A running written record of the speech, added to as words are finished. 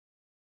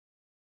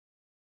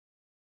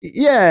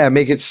Yeah,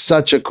 make it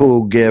such a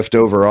cool gift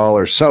overall,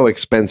 or so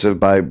expensive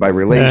by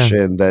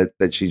relation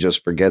that she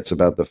just forgets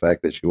about the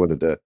fact that she wanted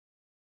to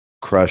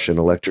crush and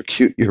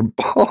electrocute your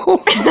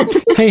balls.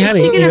 Hey,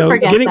 honey,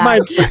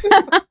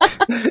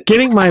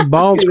 getting my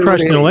balls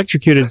crushed and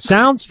electrocuted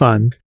sounds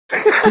fun.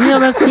 But,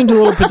 that seems a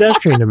little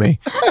pedestrian to me.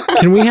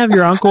 Can we have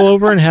your uncle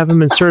over and have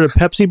him insert a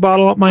Pepsi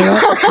bottle up my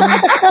butt?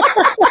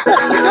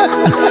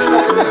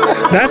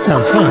 That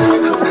sounds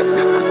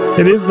fun.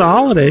 It is the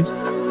holidays.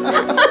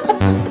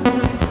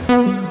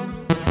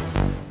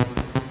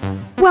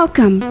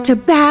 Welcome to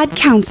Bad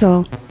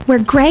Counsel, where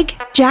Greg,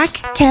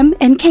 Jack, Tim,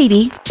 and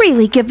Katie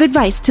freely give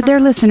advice to their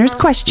listeners'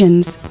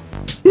 questions.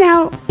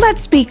 Now,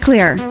 let's be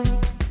clear.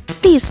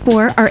 These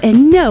four are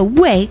in no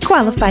way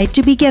qualified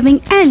to be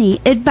giving any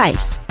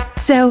advice.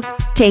 So,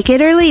 take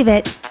it or leave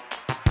it.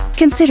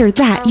 Consider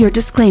that your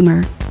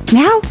disclaimer.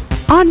 Now,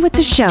 on with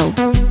the show.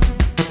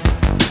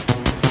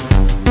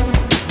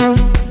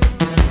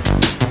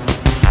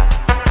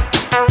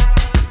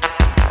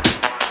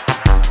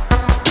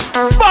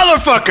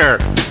 Motherfucker!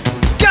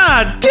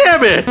 God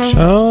damn it!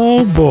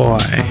 Oh boy.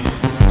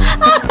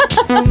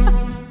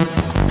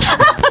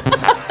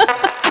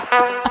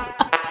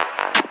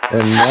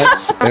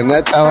 and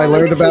that's how I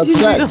learned about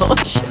sex.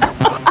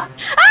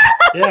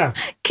 Yeah.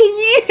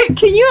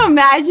 Can you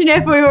imagine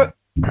if we were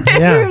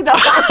the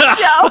whole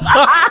show?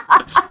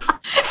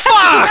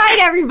 Fuck! Good night,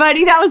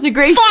 everybody. That was a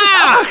great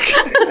Fuck!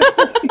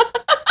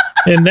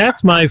 And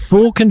that's my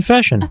full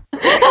confession.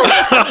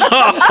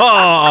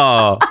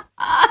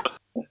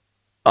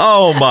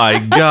 Oh my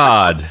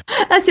God.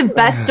 That's the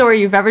best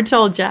story you've ever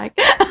told, Jack.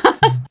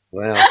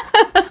 Well,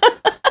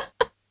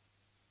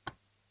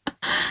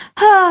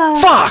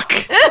 fuck!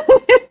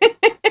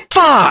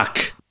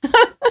 Fuck!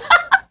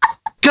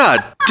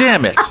 God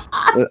damn it.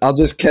 I'll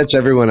just catch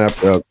everyone up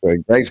real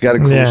quick. Greg's got a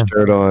cool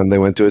shirt on. They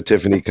went to a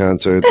Tiffany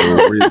concert. They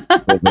were really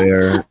cool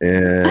there.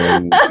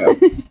 And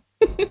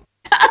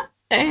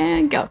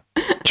And go.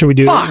 Should we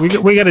do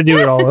it? We got to do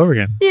it all over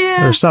again.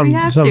 Yeah. Or some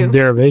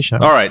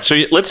derivation. All right, so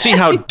let's see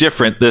how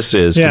different this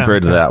is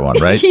compared to that one,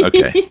 right?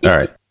 Okay. All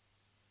right.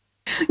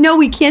 No,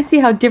 we can't see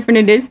how different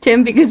it is,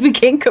 Tim, because we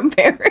can't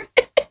compare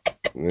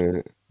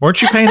it.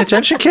 Weren't you paying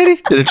attention,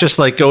 Katie? Did it just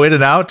like go in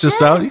and out?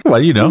 Just out?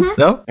 Well,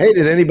 no? Hey,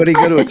 did anybody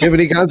go to a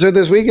Tiffany concert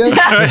this weekend?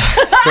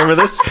 Remember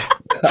this?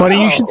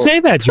 Funny you should say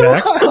that,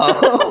 Jack.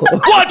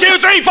 1, 2,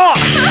 3, 4.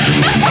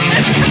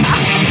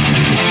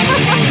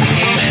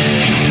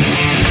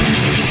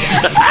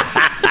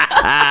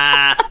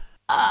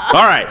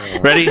 All right,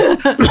 ready?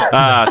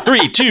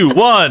 3, 2,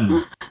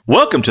 1.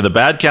 Welcome to the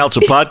Bad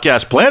Counsel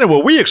Podcast Planet,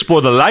 where we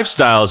explore the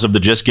lifestyles of the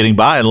just getting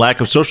by and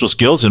lack of social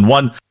skills in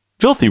one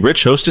filthy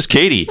rich hostess,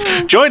 Katie.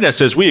 Join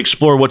us as we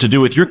explore what to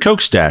do with your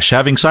coke stash,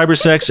 having cyber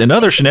sex, and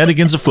other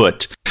shenanigans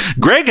afoot.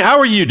 Greg, how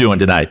are you doing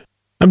tonight?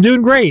 I'm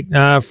doing great.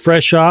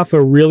 Fresh off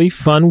a really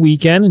fun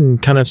weekend in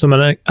kind of some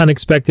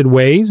unexpected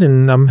ways,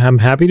 and I'm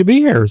happy to be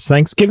here. It's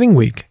Thanksgiving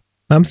week.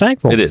 I'm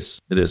thankful. It is.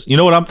 You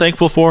know what I'm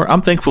thankful for?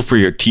 I'm thankful for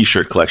your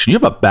t-shirt collection. You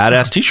have a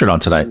badass t-shirt on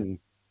tonight.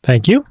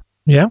 Thank you.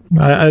 Yeah,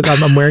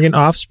 I'm wearing an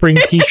Offspring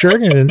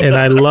t-shirt, and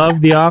I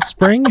love the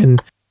Offspring,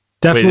 and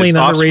definitely an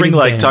underrated Offspring,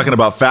 like band. talking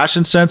about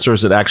fashion sense, or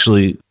is it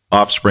actually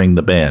Offspring,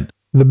 the band?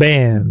 The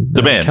band.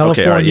 The band.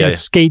 California Okay, all right,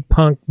 skate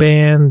punk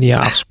band, The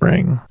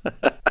Offspring.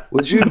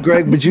 Would you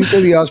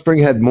say the Offspring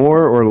had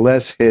more or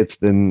less hits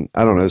than,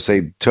 I don't know,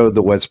 say Toad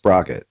the Wet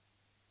Sprocket?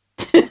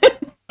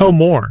 Oh,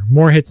 more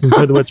hits than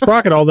Toad the Wet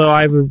Sprocket. Although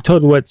I have a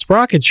Toad the Wet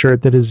Sprocket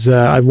shirt that is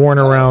I've worn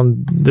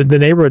around the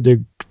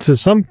neighborhood to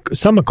some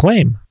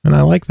acclaim, and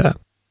I like that.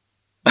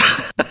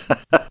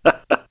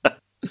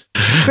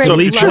 So at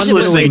least just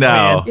listening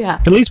now.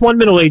 At least one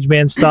middle-aged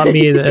man stopped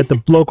me at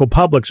the local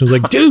Publix and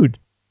was like, "Dude,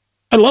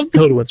 I love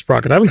Toad the Wet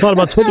Sprocket. I haven't thought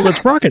about Toad the Wet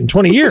Sprocket in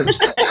 20 years."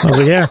 I was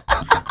like, "Yeah,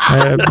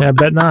 I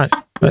bet not."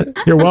 But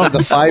you're welcome.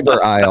 The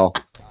fiber aisle.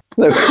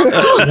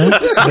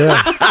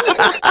 Yeah.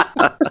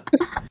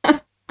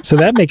 So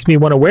that makes me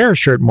want to wear a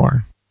shirt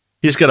more.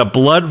 He's got a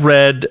blood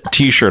red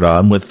t-shirt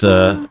on with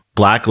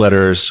black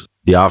letters,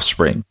 The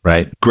Offspring,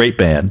 right? Great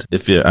band.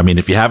 If you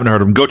haven't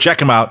heard of them, go check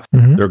them out.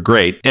 Mm-hmm. They're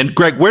great. And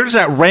Greg, where does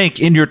that rank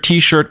in your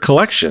t-shirt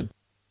collection?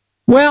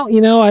 Well,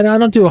 I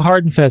don't do a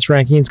hard and fast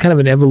ranking. It's kind of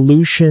an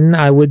evolution.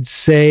 I would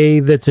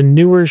say that's a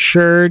newer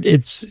shirt.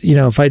 It's,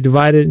 if I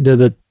divide it into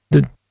the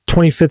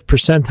 25th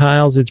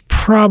percentiles, it's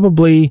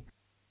probably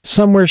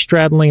somewhere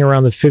straddling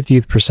around the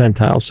 50th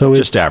percentile. So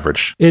just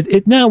average. But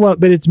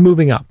it's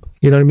moving up.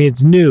 You know what I mean?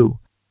 It's new.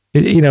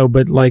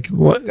 But like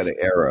what? Got an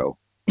arrow.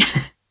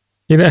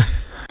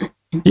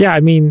 Yeah, I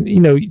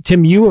mean,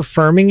 Tim, you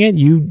affirming it,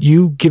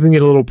 you giving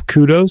it a little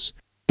kudos,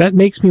 that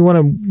makes me want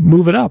to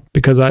move it up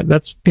because I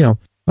can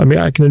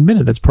admit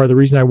it. That's part of the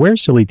reason I wear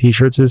silly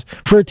t-shirts is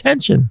for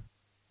attention.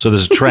 So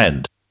there's a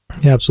trend.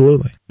 Yeah,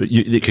 absolutely.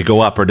 It could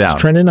go up or down.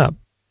 It's trending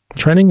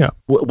up.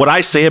 What I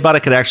say about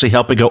it could actually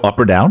help it go up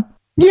or down?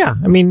 Yeah,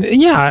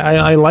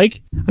 I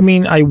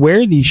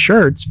wear these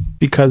shirts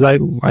because I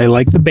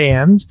like the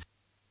bands,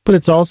 but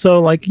it's also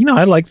like,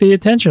 I like the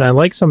attention. I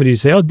like somebody to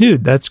say, "Oh,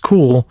 dude, that's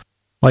cool."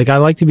 Like, I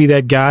like to be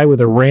that guy with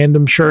a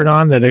random shirt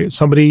on that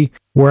somebody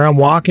where I'm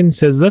walking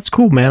says, that's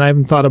cool, man. I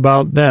haven't thought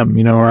about them,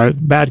 or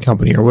Bad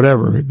Company or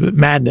whatever, the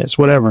Madness,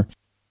 whatever.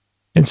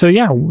 And so,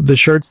 yeah, the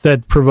shirts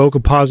that provoke a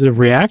positive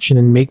reaction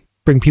and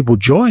bring people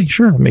joy,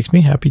 sure, it makes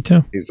me happy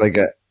too. He's like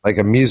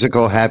a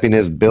musical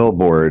happiness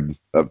billboard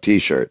of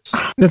T-shirts.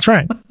 That's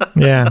right.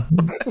 Yeah.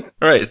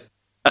 Right.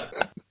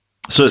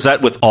 So is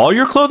that with all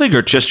your clothing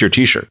or just your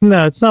T-shirt?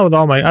 No, it's not with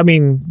all my. I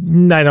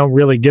mean, I don't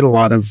really get a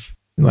lot of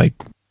like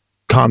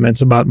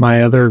comments about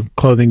my other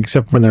clothing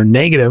except when they're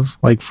negative,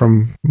 like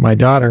from my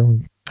daughter.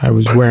 I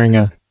was wearing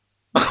a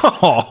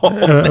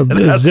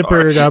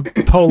zippered up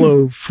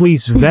polo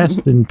fleece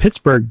vest in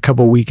Pittsburgh a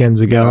couple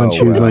weekends ago, and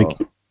she was like,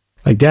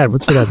 Dad,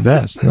 what's with that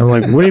vest? And I'm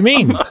like, what do you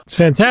mean? It's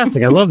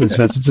fantastic. I love this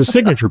vest. It's a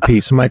signature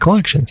piece in my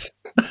collection.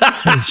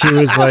 And she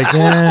was like,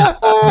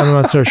 I'm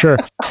not so sure.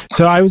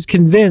 So I was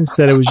convinced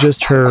that it was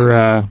just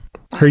her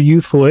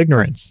youthful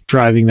ignorance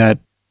driving that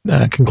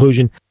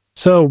conclusion.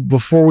 So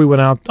before we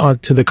went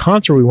out to the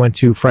concert we went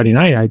to Friday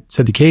night, I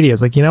said to Katie, I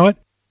was like, you know what?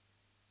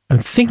 I'm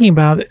thinking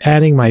about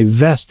adding my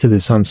vest to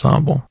this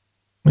ensemble.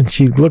 And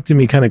she looked at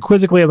me kind of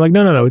quizzically. I'm like,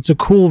 no, it's a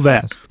cool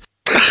vest.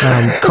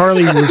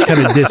 Carly was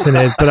kind of dissing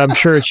it, but I'm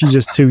sure she's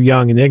just too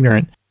young and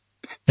ignorant.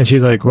 And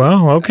she's like,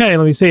 well, okay,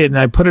 let me see it. And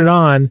I put it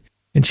on,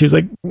 and she was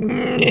like,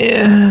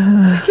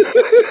 yeah,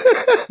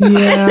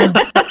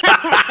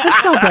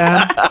 that's not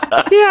bad.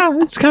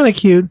 Yeah, it's kind of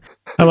cute.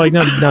 I'm like,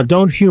 no,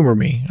 don't humor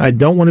me. I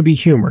don't want to be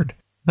humored.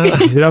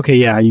 She said, okay,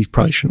 yeah, you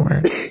probably shouldn't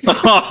wear it.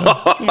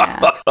 Yeah.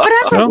 But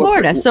I'm from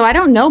Florida, so I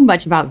don't know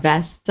much about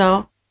vests.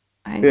 So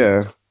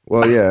yeah,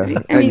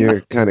 and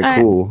you're kind of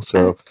cool.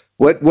 So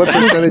what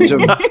percentage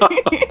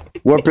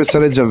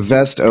of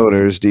vest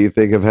owners do you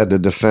think have had to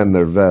defend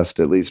their vest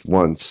at least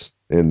once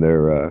in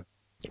their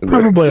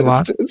probably a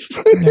lot.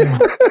 Yeah.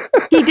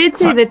 He did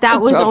say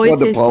that was always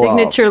his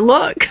signature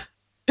look.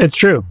 It's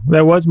true.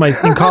 That was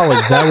in college.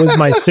 That was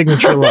my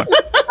signature look.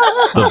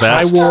 The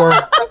vest.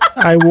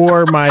 I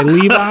wore my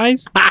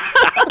Levi's.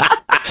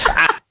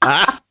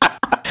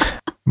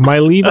 My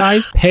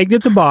Levi's pegged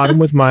at the bottom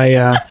with my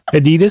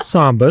Adidas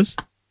Sambas,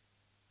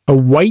 a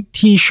white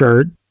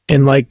T-shirt,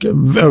 and like a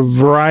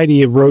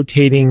variety of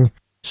rotating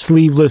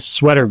sleeveless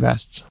sweater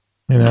vests.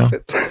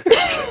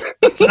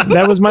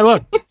 That was my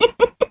look.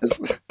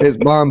 His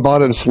mom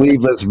bought him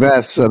sleeveless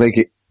vests so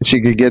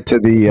she could get to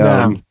the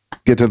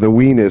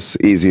weenus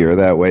easier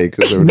that way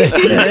because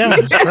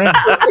that's right.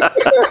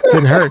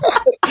 Didn't hurt.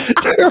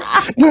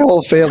 Their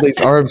whole family's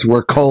arms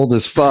were cold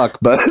as fuck,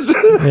 but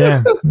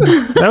yeah,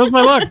 that was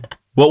my look.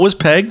 What was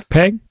peg?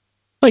 Peg,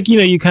 like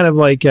you kind of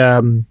like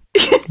back in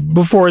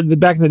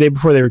the day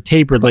before they were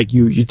tapered, like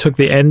you took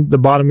the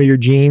bottom of your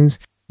jeans,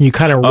 you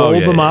kind of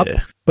rolled them up,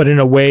 but in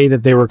a way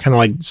that they were kind of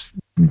like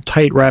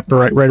tight wrapped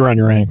right around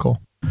your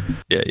ankle.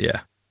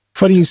 Yeah.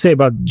 Funny you say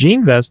about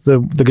jean vest. The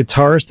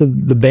guitarist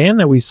of the band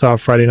that we saw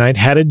Friday night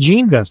had a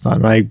jean vest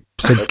on. I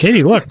said,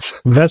 Katie, look,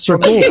 vests are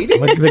cool.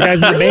 Like the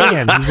guy's in the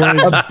band.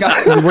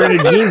 He's wearing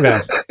a jean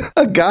vest.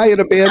 A guy in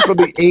a band from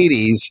the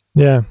 80s.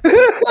 Yeah.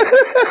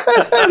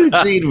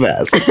 A jean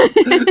vest.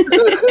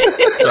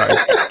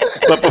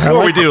 But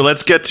before we do,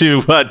 let's get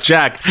to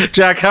Jack.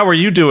 Jack, how are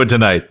you doing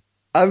tonight?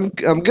 I'm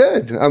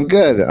good.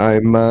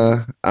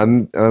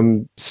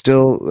 I'm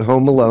still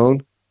home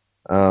alone.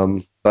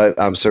 But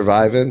I'm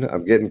surviving.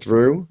 I'm getting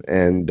through,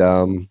 and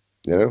I'm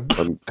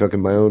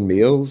cooking my own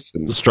meals.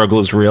 And the struggle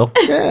is real.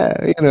 Yeah,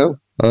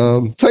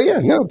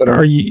 But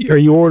are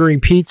you ordering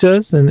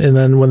pizzas, and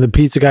then when the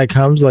pizza guy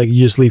comes, like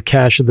you just leave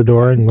cash at the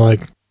door and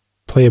like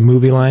play a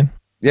movie line?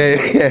 Yeah.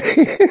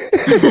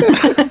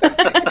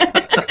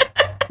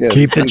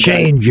 Keep the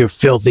change, you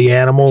filthy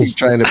animals. Keep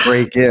trying to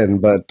break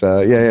in, but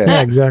yeah,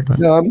 exactly.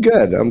 No, I'm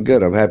good.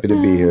 I'm happy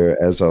to be here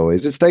as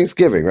always. It's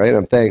Thanksgiving, right?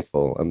 I'm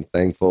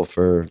thankful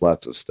for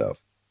lots of stuff.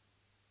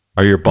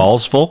 Are your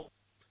balls full?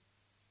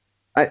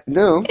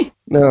 No.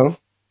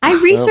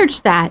 I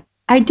researched that.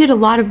 I did a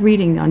lot of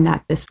reading on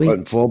that this week.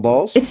 What, full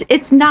balls?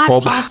 It's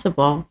not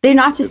possible. They're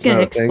not just going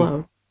to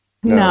explode.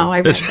 No, I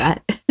read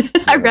that.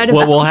 I read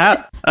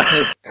about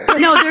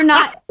No, they're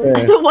not. Yeah.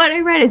 So what I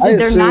read is that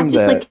they're not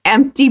just like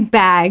empty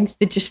bags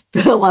that just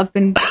fill up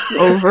and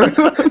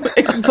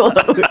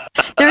explode.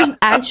 There's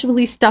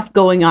actually stuff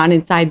going on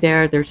inside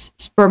there. There's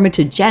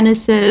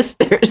spermatogenesis.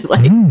 There's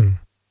like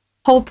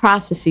whole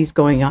processes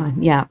going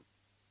on. Yeah.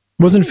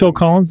 Wasn't Phil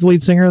Collins the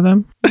lead singer of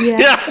them?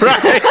 Yeah,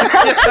 right.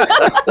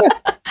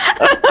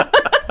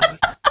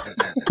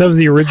 That was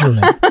the original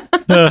name.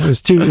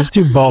 It was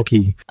too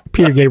bulky.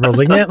 Peter Gabriel's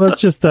like, yeah, let's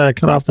just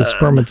cut off the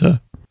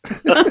spermata.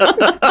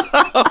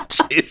 Oh,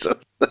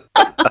 Jesus.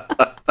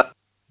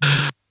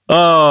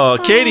 Oh,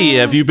 Katie,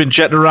 have you been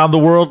jetting around the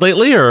world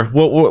lately, or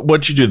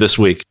what'd you do this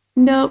week?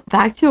 Nope.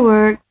 Back to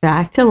work.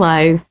 Back to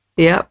life.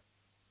 Yep.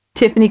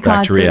 Tiffany concert.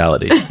 Back to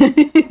reality.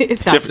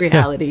 Back to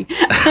reality.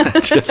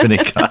 Tiffany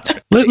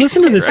concert.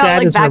 Listen to the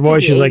sadness in her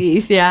voice. She's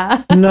 80s,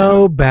 like,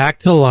 no, back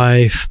to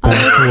life. Back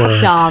to work.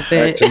 Stop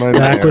it.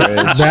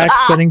 Back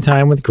spending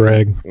time with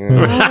Greg.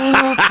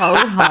 Oh, ho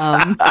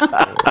hum.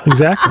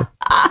 Exactly.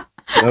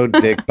 No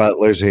Dick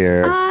Butlers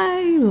here.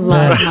 I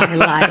love my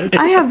life.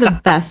 I have the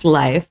best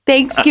life.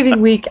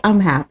 Thanksgiving week, I'm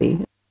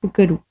happy.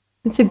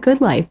 It's a good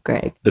life,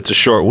 Greg. It's a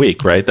short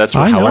week, right? That's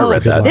how I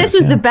read that. This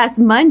was the best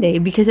Monday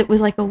because it was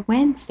like a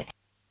Wednesday.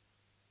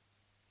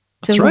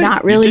 So right.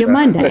 Not really a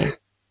Monday.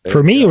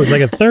 For me, it was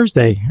like a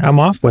Thursday. I'm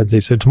off Wednesday,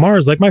 so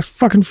tomorrow's like my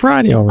fucking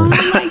Friday already.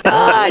 Oh my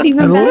God,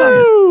 even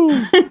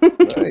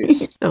better.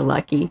 Nice. So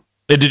lucky.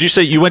 And did you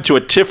say you went to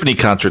a Tiffany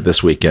concert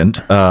this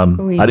weekend? I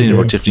didn't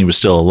know Tiffany was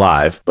still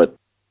alive, but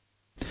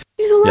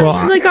she's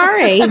like our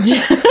age.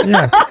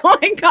 Yeah. Oh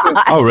my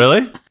God. Oh,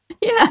 really?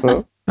 Yeah.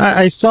 Huh?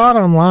 I saw it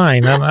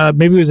online.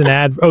 Maybe it was an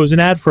ad. Oh, it was an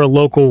ad for a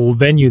local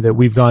venue that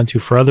we've gone to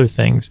for other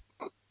things.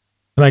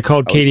 And I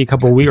called Katie a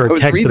couple of weeks, or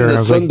texted her. And I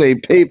was Sunday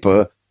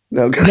paper.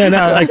 No,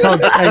 I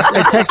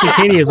texted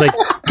Katie. I was like,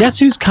 "Guess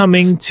who's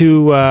coming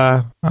to?"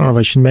 I don't know if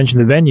I should mention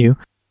the venue.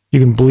 You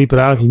can bleep it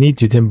out if you need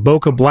to. Tim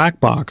Boca Black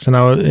Box, and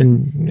I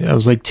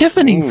was like,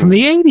 Tiffany from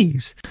the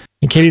 '80s.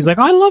 And Katie's like,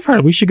 oh, I love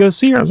her. We should go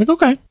see her. I was like,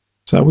 okay.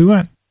 So we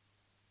went.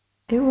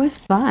 It was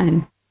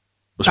fun.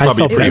 It was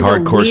probably a pretty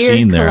hardcore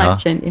scene there, huh?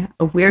 Yeah,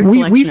 a weird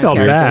collection. We felt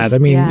bad. I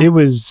mean, it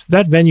was,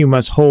 that venue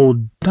must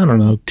hold, I don't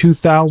know,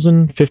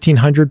 2,000,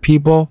 1,500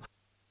 people.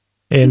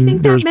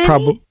 And there's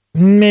probably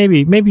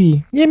maybe.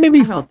 I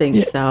don't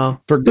think so.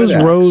 Those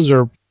rows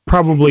are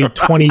probably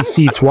 20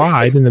 seats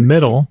wide in the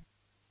middle,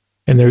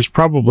 and there's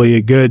probably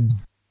a good,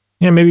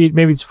 maybe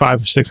it's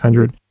 500 or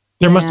 600.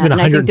 There must have been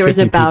 150. I think there was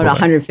about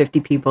 150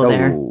 people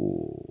there.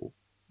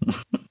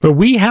 But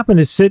we happened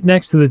to sit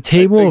next to the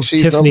table of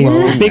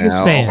Tiffany's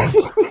biggest fans.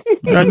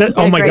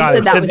 Oh my God!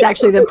 So that was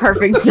actually the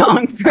perfect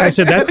song. I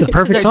said that's the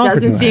perfect song. There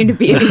doesn't seem to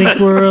be. I think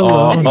we're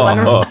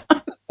alone.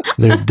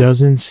 There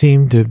doesn't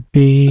seem to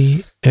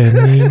be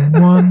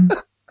anyone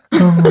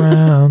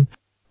around.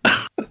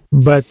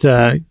 But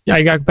I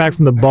got back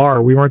from the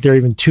bar. We weren't there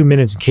even 2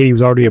 minutes, and Katie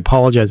was already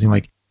apologizing.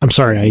 Like, I'm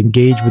sorry, I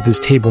engaged with this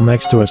table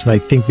next to us, and I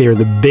think they are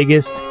the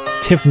biggest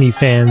Tiffany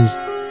fans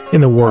in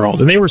the world.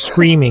 And they were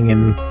screaming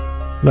and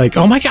like,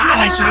 oh my God,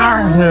 I saw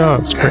her. Oh,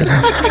 it's crazy.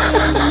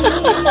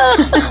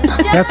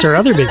 That's her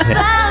other big hit.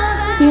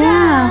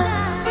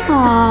 Yeah.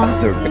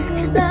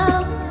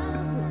 Aww.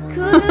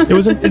 It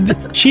was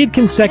she had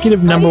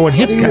consecutive number one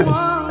hits, guys.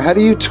 How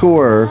do you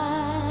tour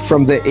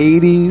from the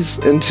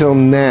 80s until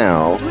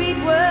now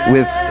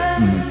with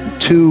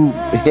 2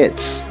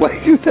 hits?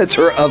 Like, that's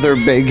her other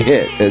big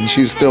hit, and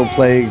she's still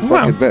playing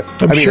fucking.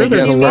 I'm sure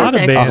there's a lot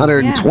of bands.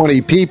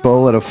 120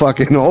 people at a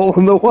fucking hole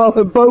in the wall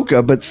in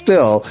Boca, but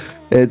still,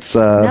 it's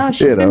no,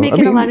 she's been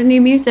making a lot of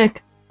new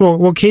music.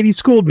 Well, Katie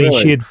schooled me.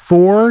 Really? She had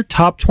 4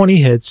 top 20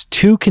 hits,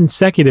 2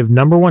 consecutive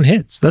number one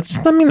hits. That's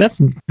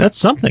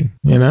something,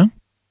 you know.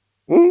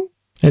 Mm.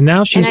 And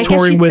now she's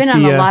touring with been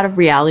on a lot of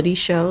reality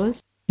shows.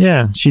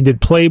 Yeah, she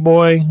did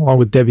Playboy along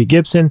with Debbie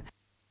Gibson,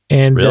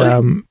 and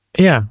really?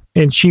 Yeah,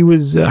 and she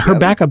was her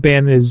backup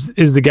band is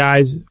the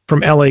guys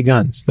from LA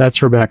Guns. That's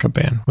her backup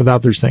band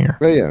without their singer.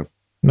 Oh yeah,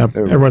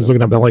 everyone's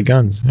looking up LA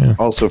Guns. Yeah,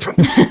 also from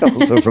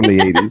the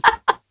 80s.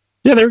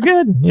 Yeah, they were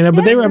good.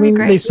 But they were. I mean,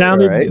 they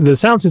sounded. The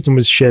sound system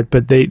was shit,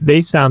 but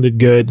they sounded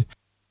good.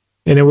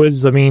 And it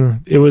was. I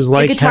mean, it was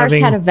like the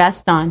guitarist had a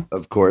vest on.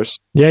 Of course.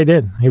 Yeah, he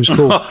did. He was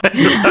cool.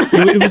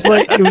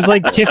 it was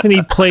like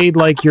Tiffany played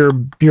like your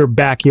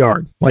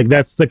backyard. Like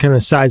that's the kind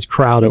of size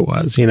crowd it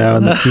was, and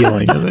the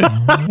feeling of it.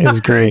 It was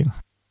great.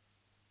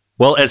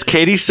 Well, as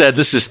Katie said,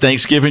 this is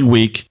Thanksgiving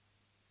week.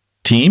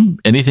 Team,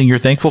 anything you're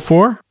thankful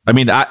for? I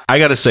mean, I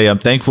got to say, I'm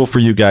thankful for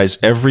you guys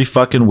every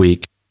fucking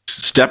week,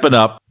 stepping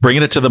up,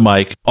 bringing it to the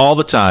mic all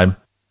the time,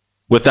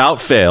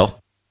 without fail.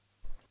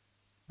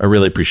 I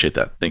really appreciate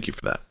that. Thank you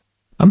for that.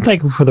 I'm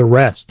thankful for the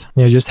rest.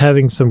 Just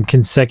having some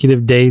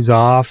consecutive days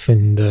off,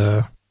 and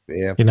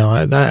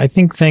I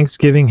think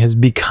Thanksgiving has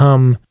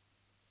become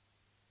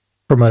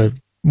from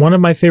one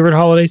of my favorite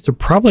holidays to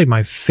probably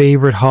my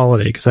favorite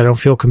holiday because I don't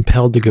feel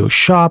compelled to go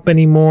shop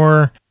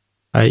anymore.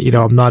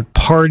 I'm not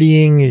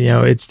partying.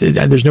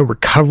 There's no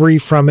recovery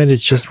from it.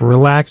 It's just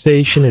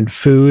relaxation and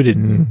food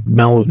and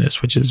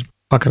mellowness, which is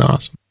fucking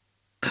awesome.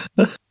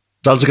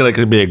 Sounds like it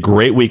could be a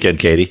great weekend,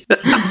 Katie.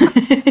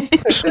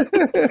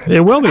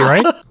 It will be,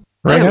 right?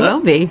 Right, it will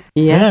be.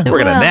 Yeah.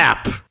 We're going to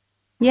nap.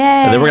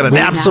 Yeah. And then we're going to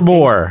nap some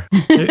more.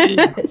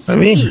 Sweet. Sign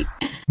me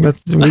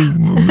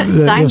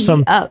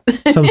up.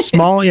 Some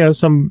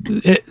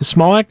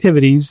small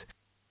activities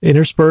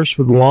interspersed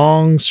with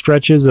long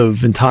stretches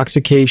of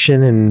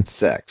intoxication and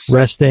sex,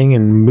 resting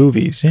and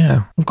movies.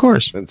 Yeah, of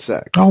course. And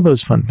sex. All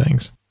those fun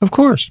things. Of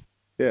course.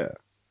 Yeah.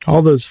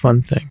 All those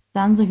fun things.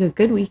 Sounds like a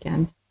good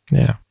weekend.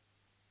 Yeah.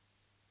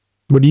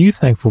 What are you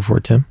thankful for,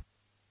 Tim?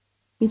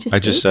 I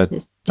just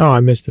said. Oh, I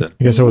missed it.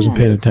 I guess I wasn't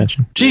paying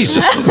attention.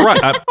 Jesus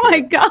Christ. Oh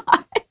my God.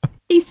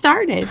 He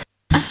started.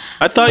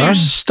 I thought you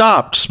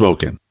stopped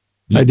smoking.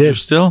 I did. You're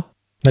still?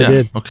 I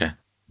did.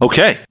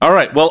 Okay. All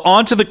right. Well,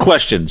 on to the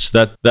questions.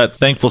 That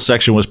thankful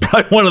section was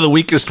probably one of the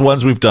weakest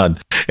ones we've done.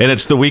 And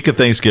it's the week of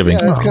Thanksgiving.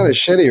 Yeah, that's kind of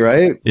shitty,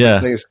 right?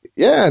 Yeah.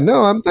 Yeah,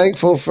 no, I'm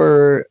thankful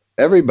for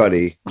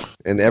everybody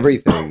and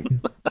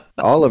everything.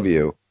 All of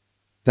you.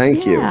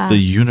 Thank you. The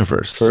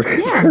universe. For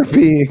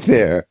being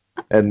there.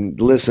 and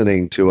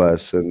listening to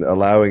us and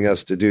allowing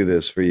us to do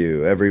this for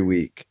you every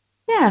week.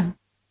 Yeah.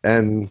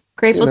 And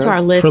grateful to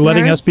our listeners for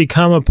letting us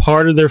become a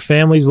part of their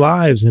families'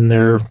 lives and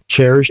their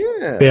cherished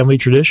family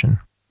tradition.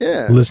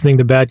 Yeah. Listening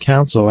to Bad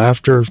Counsel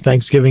after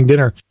Thanksgiving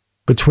dinner.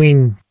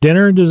 Between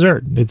dinner and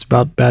dessert, it's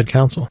about Bad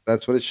Counsel.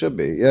 That's what it should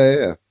be.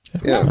 Yeah.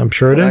 I'm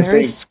sure it is.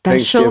 Very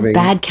special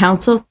Bad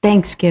Counsel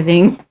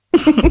Thanksgiving.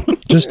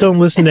 Just don't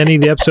listen to any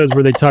of the episodes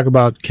where they talk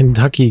about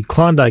Kentucky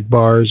Klondike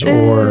bars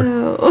or,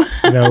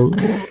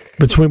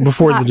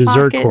 before the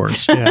dessert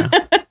course. Yeah.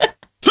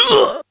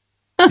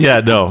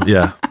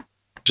 Yeah.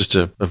 Just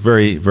a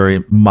very,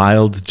 very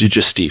mild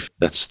digestif.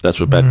 That's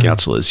what Bad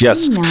Counsel is.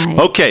 Yes. Nice.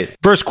 Okay.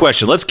 First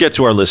question. Let's get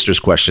to our listeners'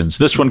 questions.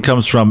 This one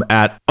comes from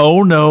at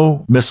Oh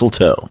No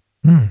Mistletoe.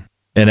 And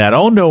at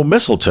Oh No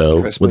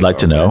Mistletoe would like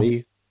to know.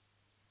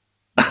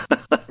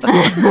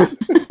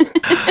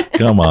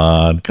 Come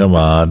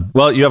on.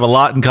 Well, you have a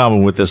lot in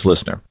common with this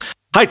listener.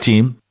 Hi,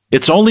 team.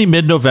 It's only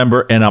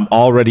mid-November, and I'm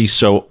already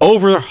so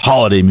over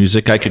holiday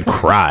music I could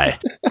cry.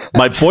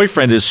 My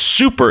boyfriend is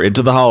super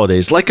into the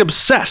holidays, like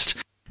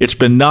obsessed. It's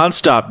been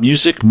nonstop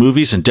music,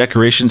 movies, and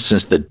decorations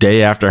since the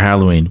day after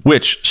Halloween,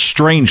 which,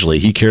 strangely,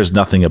 he cares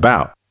nothing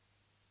about.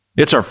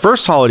 It's our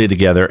first holiday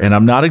together, and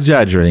I'm not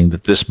exaggerating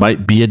that this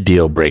might be a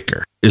deal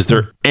breaker. Is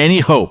there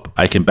any hope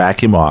I can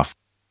back him off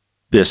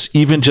this,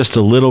 even just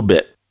a little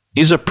bit?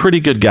 He's a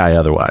pretty good guy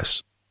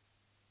otherwise.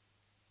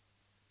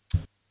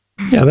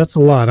 Yeah, that's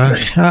a lot.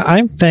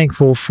 I'm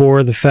thankful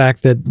for the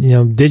fact that,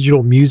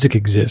 digital music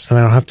exists and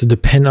I don't have to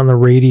depend on the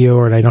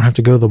radio and I don't have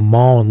to go to the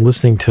mall and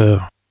listening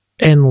to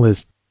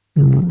endless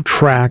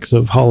tracks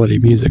of holiday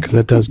music, because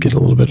that does get a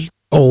little bit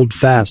old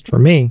fast for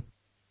me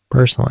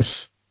personally.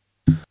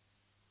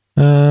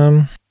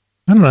 I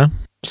don't know.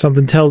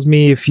 Something tells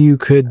me if you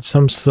could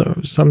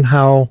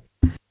somehow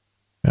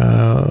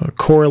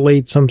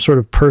correlate some sort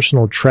of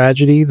personal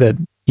tragedy that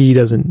he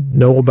doesn't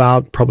know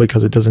about, probably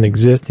because it doesn't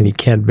exist and he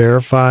can't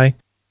verify,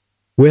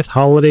 with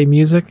holiday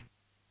music,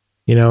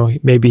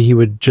 maybe he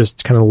would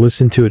just kind of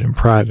listen to it in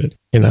private,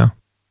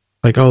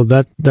 like, oh,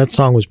 that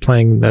song was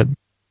playing that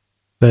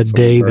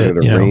day that,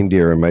 a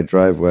reindeer in my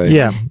driveway.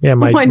 Yeah.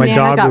 My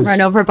dog got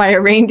run over by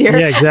a reindeer.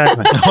 Yeah,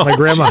 exactly. My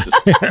grandma.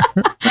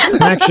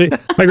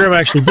 My grandma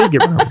actually did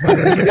get run over by a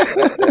reindeer.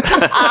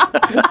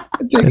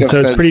 And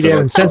so it's pretty damn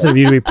insensitive of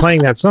you to be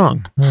playing that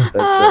song.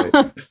 That's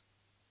right.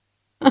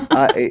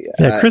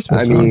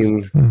 Christmas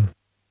songs.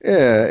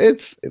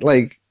 It's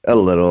like a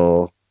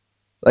little,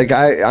 like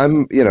I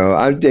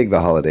dig the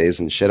holidays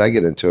and shit. I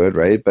get into it,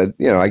 right? But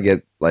I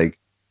get like,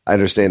 I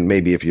understand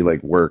maybe if you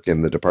like work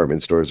in the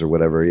department stores or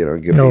whatever, it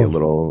could be a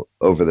little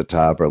over the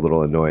top or a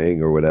little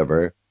annoying or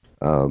whatever.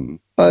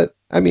 But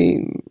I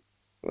mean,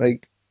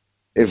 like,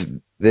 if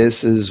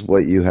this is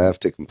what you have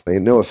to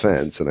complain, no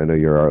offense, and I know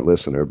you're our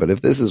listener, but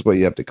if this is what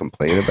you have to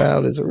complain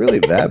about, is it really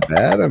that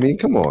bad? I mean,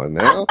 come on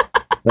now.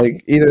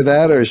 Like, either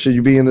that or should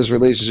you be in this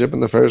relationship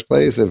in the first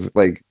place? If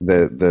like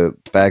the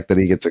fact that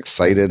he gets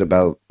excited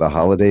about the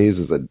holidays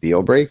is a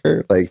deal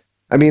breaker, like,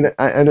 I mean,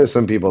 I know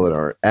some people that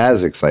aren't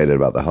as excited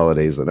about the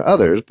holidays than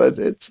others, but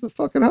it's the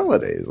fucking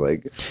holidays.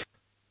 Like,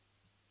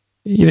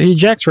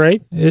 Jack's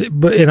right,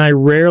 and I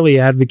rarely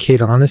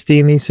advocate honesty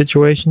in these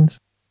situations.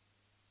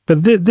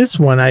 But this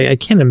one, I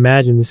can't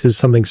imagine this is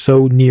something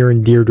so near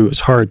and dear to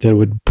his heart that it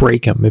would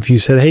break him. If you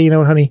said, hey,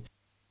 honey,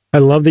 I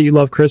love that you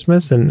love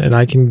Christmas, and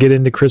I can get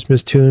into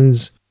Christmas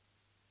tunes,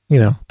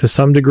 to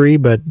some degree,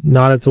 but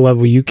not at the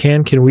level you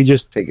can. Can we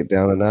just take it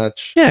down a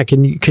notch? Yeah.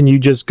 Can you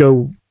just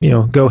go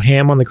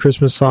ham on the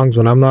Christmas songs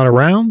when I'm not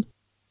around?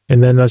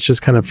 And then let's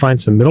just kind of find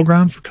some middle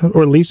ground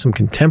or at least some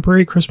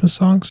contemporary Christmas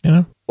songs,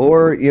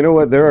 Or, you know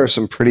what? There are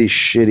some pretty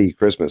shitty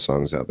Christmas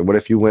songs out there. What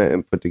if you went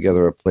and put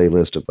together a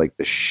playlist of like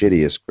the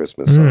shittiest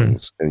Christmas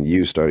songs and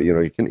you start, I'm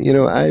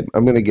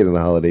going to get in the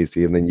holiday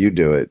season, then you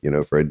do it,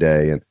 for a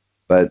day.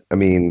 But I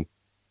mean,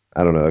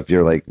 I don't know if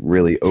you're like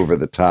really over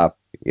the top,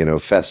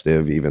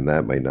 festive, even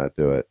that might not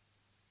do it.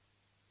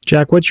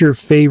 Jack, what's your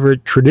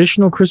favorite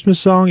traditional Christmas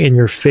song and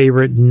your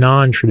favorite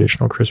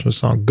non-traditional Christmas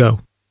song? Go.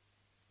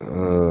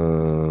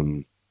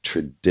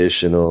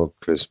 Traditional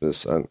Christmas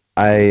song.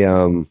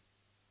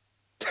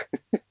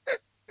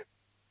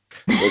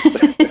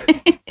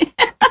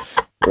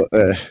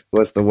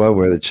 What's the one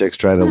where the chick's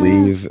trying to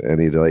leave and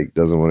he like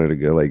doesn't want her to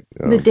go, like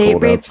the date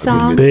rape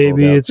song?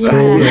 Baby, it's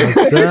cold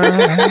outside.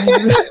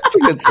 It's a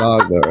good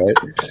song though, right?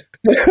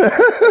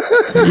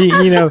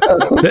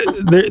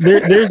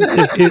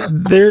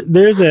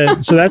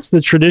 So that's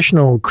the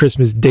traditional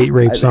Christmas date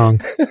rape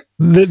song.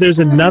 There's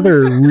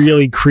another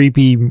really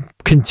creepy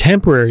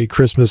contemporary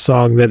Christmas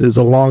song that is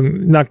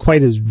not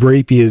quite as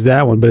rapey as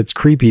that one, but it's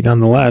creepy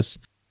nonetheless.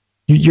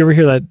 You ever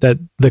hear that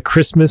the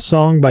Christmas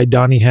song by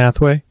Donny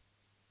Hathaway?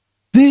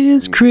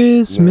 This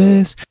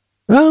Christmas,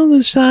 all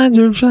the signs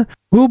are shining.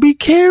 We'll be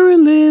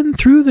caroling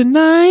through the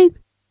night.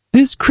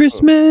 This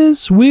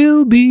Christmas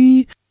will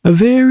be a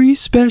very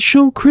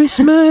special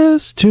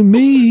Christmas to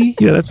me.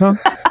 You know that song?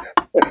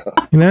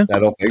 I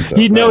don't think so.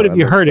 You'd know it if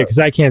you heard it, because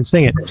I can't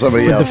sing it.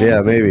 Somebody else,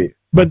 maybe.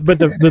 But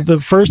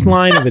the first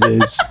line of it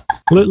is,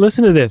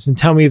 Listen to this and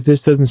tell me if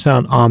this doesn't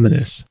sound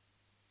ominous.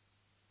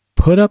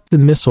 Put up the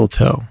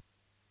mistletoe.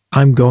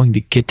 I'm going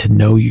to get to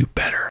know you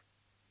better.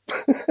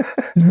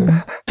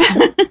 Isn't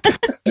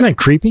that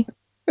creepy?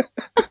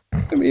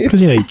 I mean,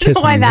 because you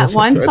kiss. Why that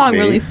one song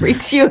really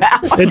freaks you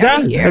out? It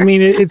does. I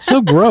mean, it's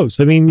so gross.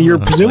 I mean, you're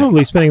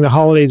presumably spending the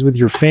holidays with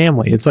your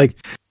family. It's like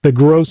the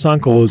gross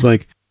uncle is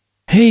like,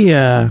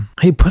 "Hey,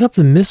 put up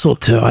the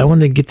mistletoe. I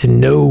want to get to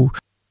know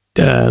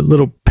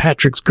little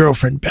Patrick's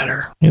girlfriend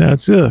better."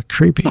 It's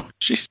creepy.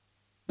 Jeez.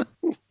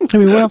 I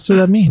mean, what else does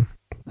that mean?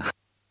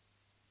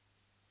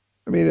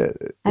 I mean,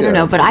 I don't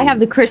know, but I have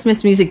the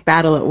Christmas music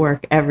battle at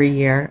work every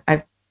year.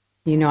 I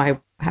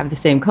have the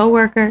same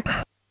coworker.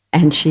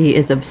 And she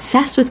is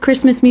obsessed with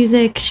Christmas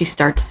music.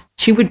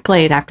 She would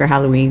play it after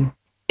Halloween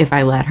if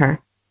I let her.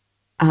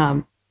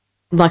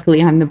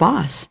 Luckily, I'm the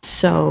boss.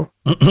 So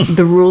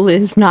the rule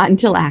is not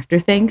until after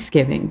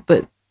Thanksgiving.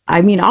 But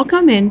I mean, I'll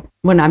come in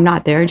when I'm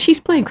not there and she's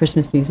playing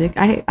Christmas music.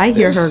 I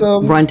hear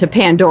her run to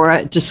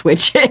Pandora to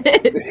switch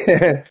it.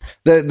 Yeah.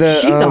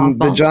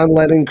 The John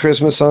Lennon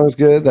Christmas song is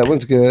good. That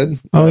one's good.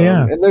 Oh,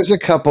 yeah. And there's a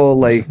couple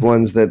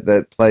ones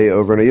that play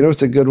over and over.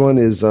 What's a good one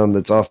is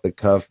that's off the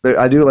cuff.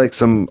 I do like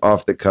some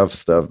off the cuff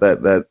stuff.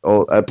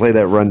 I play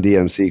that Run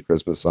DMC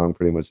Christmas song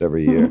pretty much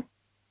every year.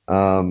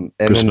 And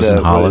Christmas then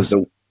and Hollis.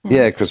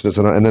 Christmas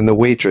and then the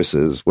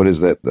Waitresses. What is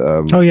that?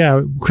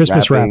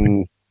 Christmas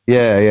rapping.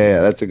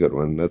 Yeah, that's a good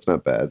one. That's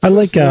not bad. I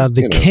like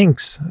the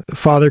Kinks,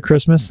 Father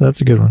Christmas.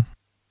 That's a good one.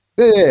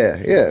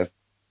 Yeah.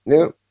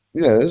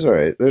 There's all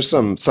right. There's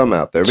some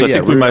out there. So but I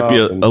think we might be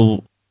a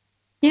little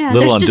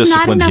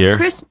undisciplined here.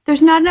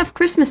 There's not enough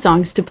Christmas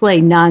songs to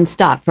play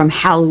nonstop from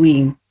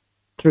Halloween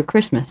through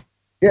Christmas.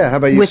 Yeah, how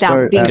about you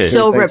without being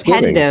so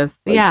repetitive?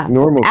 Like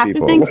normal after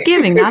people.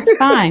 Thanksgiving, that's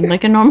fine.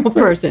 Like a normal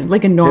person,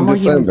 like a normal in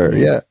December.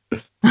 human.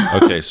 Yeah.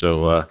 Okay,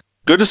 so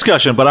good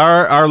discussion. But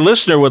our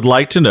listener would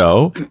like to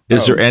know: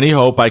 is there any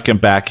hope I can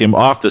back him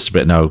off this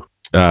bit? Now,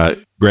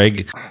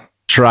 Greg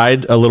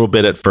tried a little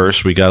bit at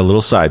first. We got a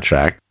little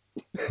sidetracked,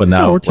 but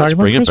now we're talking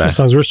about Christmas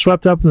songs. We're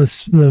swept up in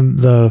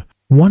the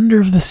wonder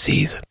of the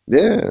season.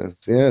 Yeah.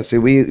 See,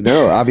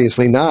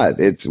 obviously not.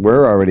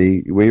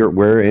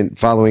 We're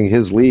following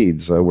his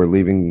lead, so we're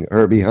leaving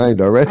her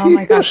behind already. Oh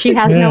my gosh, she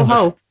has no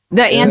hope.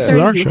 The answer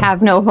is you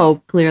have no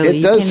hope. Clearly,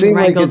 it does seem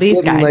like it's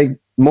getting guys. like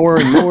more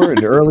and more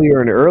and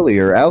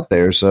earlier out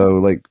there. So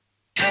like,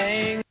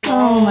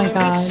 oh my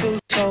god.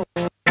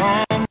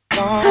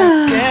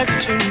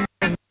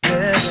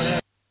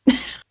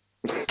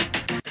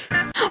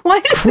 Why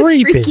does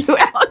this freak you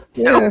out?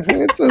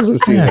 It doesn't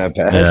seem that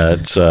bad. Yeah,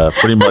 it's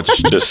pretty much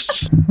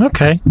just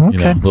okay. A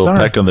little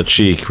peck on the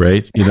cheek,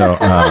 right?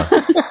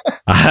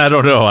 I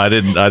don't know. I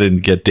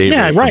didn't get David.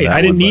 Yeah, right.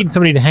 I didn't need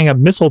somebody to hang up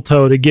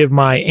mistletoe to give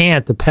my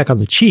aunt a peck on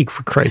the cheek,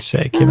 for Christ's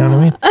sake. You know what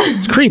I mean?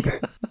 It's creepy.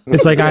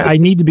 It's like I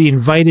need to be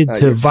invited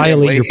to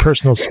violate your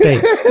personal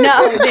space.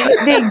 No,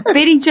 they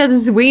bit each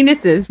other's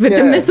weenuses, but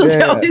the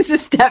mistletoe is a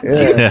step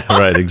too. Yeah,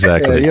 right.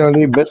 Exactly. You don't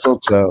need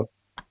mistletoe.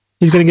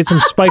 He's going to get some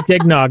spiked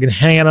eggnog and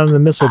hang it on the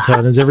mistletoe,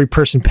 and as every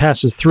person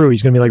passes through,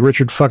 he's going to be like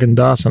Richard fucking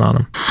Dawson on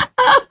him.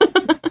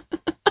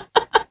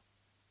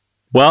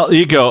 Well,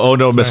 you go. Oh,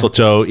 no,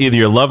 mistletoe. Either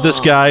you love this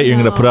guy, you're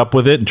going to put up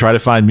with it and try to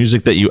find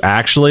music that you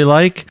actually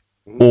like,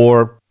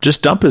 or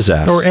just dump his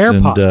ass. Or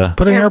AirPods.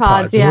 Put in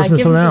AirPods. Yeah, listen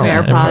to something else.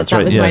 AirPods. That's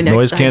right.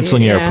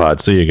 Noise-canceling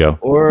AirPods. There you go.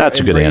 Or that's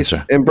a good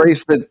answer.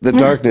 Embrace the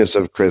darkness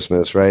of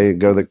Christmas, right?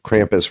 Go the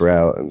Krampus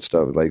route and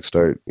stuff. Like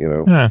start,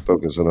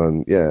 focusing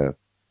on,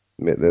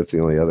 that's the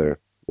only other,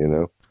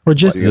 Or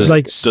just does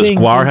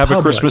Guar have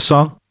a Christmas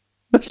song?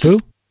 Who?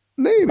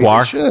 Maybe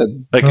Guar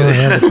should. They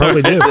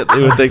probably do. They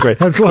would think, right.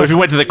 If you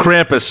went to the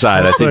Krampus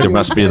side, I think there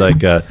must be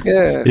like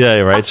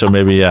right. So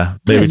maybe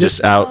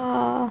just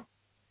out.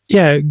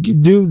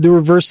 Do the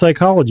reverse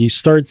psychology.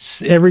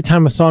 Starts every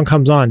time a song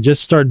comes on,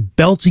 just start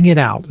belting it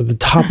out at the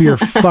top of your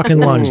fucking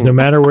lungs, no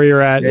matter where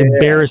you're at,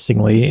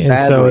 embarrassingly. And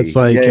Badly. So it's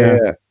like,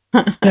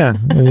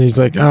 and he's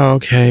like, oh,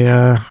 okay.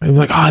 I'm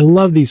like, oh, I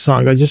love these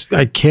songs.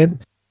 I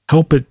can't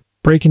help it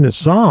breaking the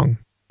song,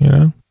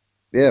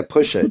 Yeah,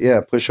 push it. Yeah,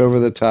 push over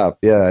the top.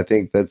 Yeah, I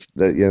think that's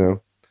that.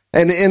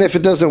 And if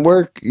it doesn't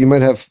work, you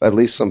might have at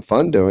least some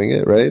fun doing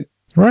it, right?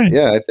 Right.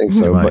 Yeah, I think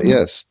so. But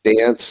yes,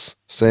 dance,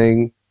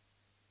 sing.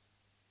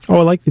 Oh,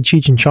 I like the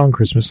Cheech and Chong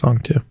Christmas song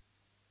too.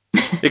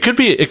 It could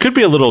be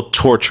a little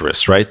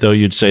torturous, right? Though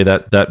you'd say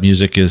that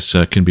music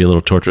can be a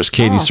little torturous.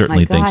 Katie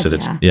certainly thinks that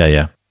it's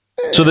yeah.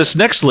 So this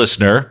next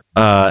listener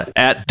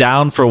at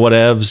Down for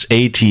Whatevs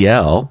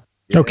ATL.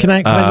 Oh, can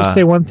I just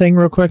say one thing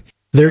real quick?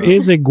 There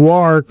is a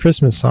Guar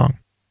Christmas song.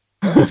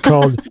 It's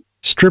called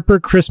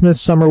Stripper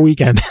Christmas Summer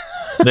Weekend.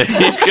 There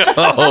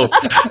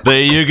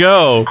you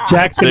go.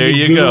 Jack's gonna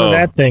be Googling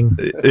that thing.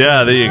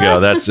 Yeah, there you go.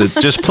 That's it.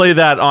 Just play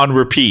that on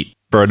repeat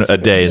for a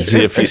day and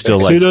see if he still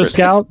likes it. Pseudo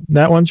Scout,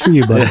 that one's for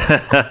you, buddy.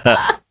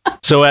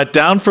 So at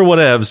Down for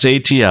Whatevs,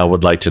 ATL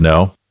would like to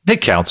know, hey,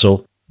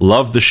 Council,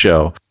 love the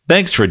show.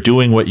 Thanks for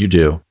doing what you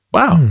do.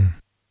 Wow.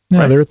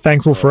 Yeah, they're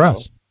thankful for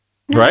us.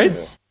 Right?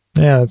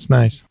 Yeah, that's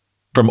nice.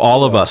 From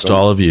all of us to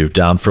all of you,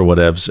 Down for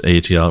Whatevs,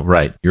 ATL.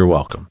 Right. You're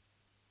welcome.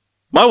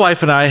 My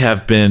wife and I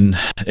have been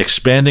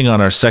expanding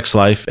on our sex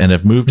life and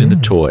have moved into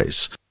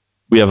toys.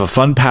 We have a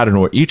fun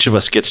pattern where each of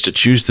us gets to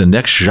choose the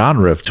next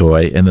genre of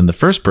toy, and then the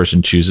first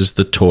person chooses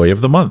the toy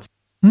of the month.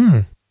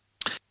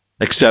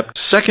 Except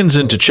seconds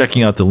into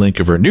checking out the link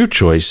of her new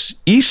choice,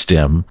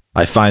 eStim,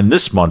 I find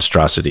this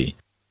monstrosity.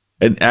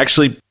 And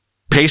actually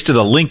pasted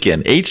a link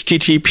in,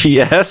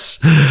 https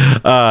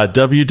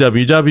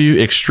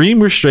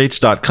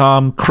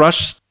www.extremerestraints.com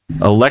crush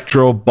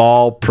electro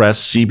ball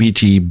press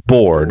CBT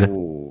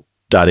board.html.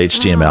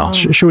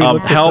 Should we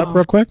look this up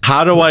real quick?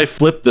 How do I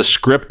flip the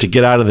script to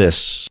get out of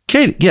this?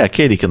 Katie,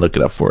 Katie can look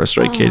it up for us,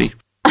 right, Katie?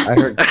 I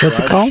heard what's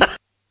it called?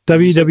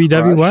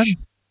 www what?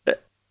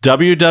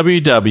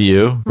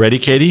 www. Ready,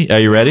 Katie? Are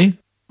you ready?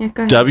 Yeah,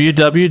 go ahead.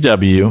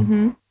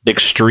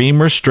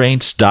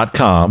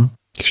 www.extremerestraints.com.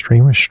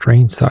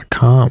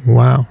 Extremerestraints.com.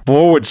 Wow.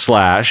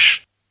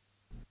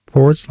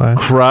 /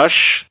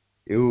 crush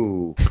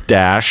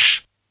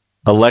dash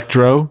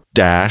electro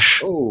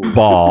dash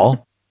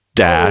ball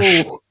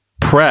dash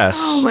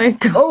press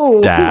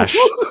dash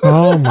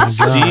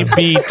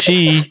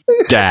CBT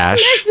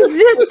dash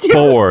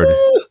board.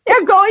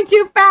 You're going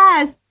too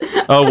fast.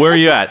 Oh, where are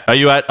you at? Are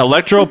you at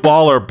electro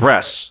ball or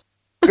press?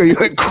 Are you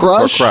at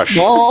crush? Or crush?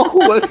 Ball?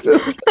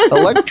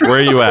 Electro? Where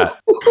are you at?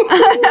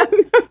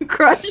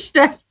 Crush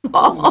dash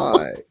ball.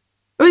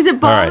 Was it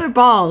ball or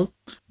balls?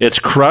 It's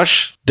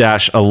crush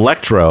dash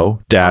electro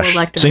dash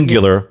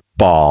singular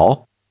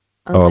ball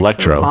or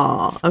electro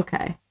ball.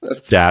 Okay.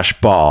 Dash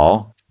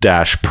ball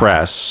dash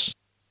press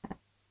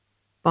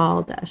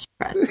ball dash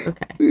press.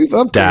 Okay.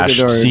 Dash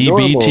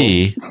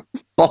CBT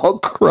ball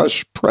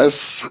crush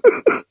press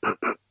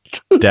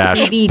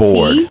dash CBT?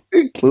 board.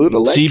 Include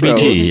electro.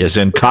 CBT is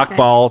in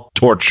cockball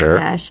torture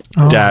dash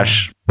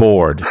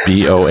board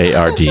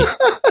BOARD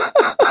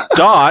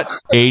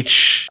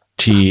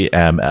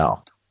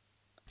 .html.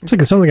 It's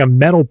like it sounds like a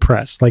metal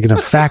press, like in a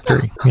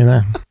factory, you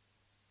know.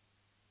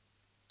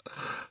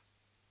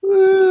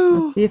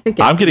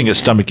 I'm getting a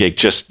stomachache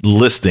just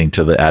listening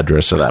to the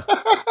address of that.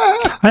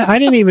 I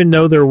didn't even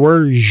know there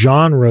were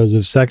genres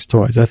of sex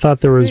toys. I thought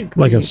there was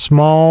like a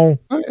small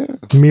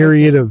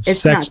myriad of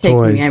sex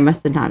toys. I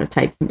must have not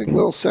typed something. Big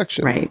little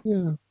section. Right.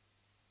 Yeah.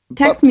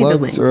 Text me the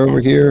link. Are over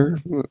here.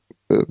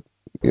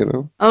 You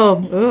know.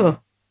 Oh,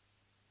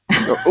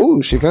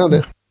 she found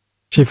it.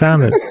 She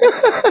found it.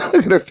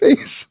 Look at her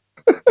face.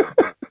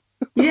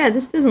 Yeah,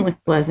 this doesn't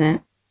look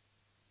pleasant.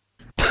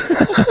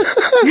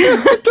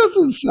 It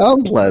doesn't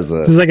sound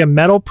pleasant. It's like a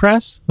metal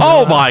press.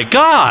 Oh my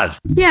God!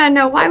 Yeah,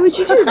 no. Why would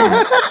you do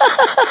that?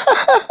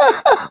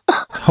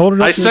 Hold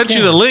it up. I sent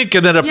you the link,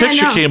 and then a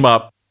picture came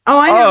up. Oh,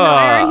 I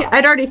know. No,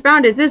 I'd already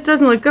found it. This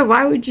doesn't look good.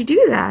 Why would you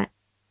do that?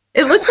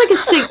 It looks like a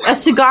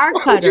cigar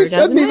cutter.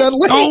 Doesn't it? That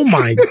link? Oh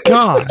my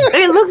God!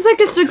 It looks like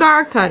a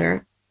cigar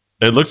cutter.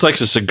 It looks like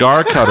a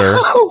cigar cutter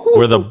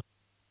where the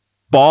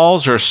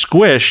balls are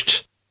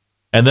squished,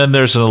 and then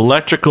there's an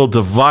electrical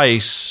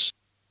device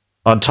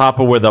on top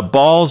of where the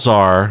balls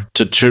are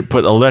to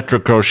put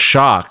electrical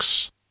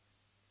shocks.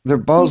 Their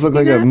balls look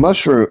like a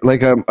mushroom,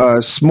 like a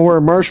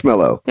s'more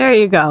marshmallow. There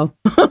you go.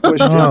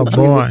 Oh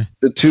boy,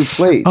 the two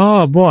plates.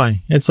 Oh boy,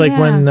 it's like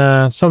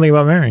when Something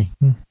About Mary.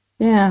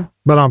 Yeah,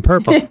 but on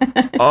purpose.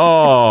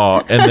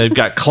 Oh, and they've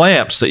got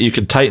clamps that you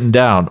can tighten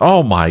down.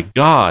 Oh my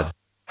God.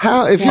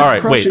 How if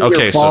you're crushing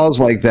your balls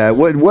like that?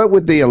 What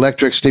would the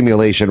electric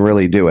stimulation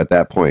really do at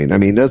that point? I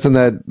mean, doesn't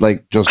that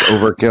like just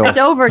overkill? It's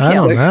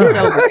overkill. It's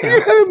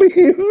overkill. I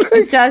mean,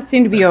 it does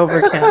seem to be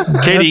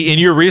overkill. Katie, in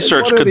your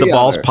research, could the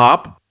balls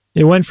pop?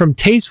 It went from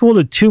tasteful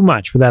to too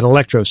much with that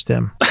electro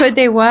stim. Could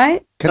they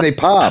what? Can they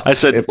pop? I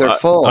said if they're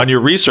full. On your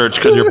research,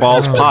 could your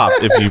balls pop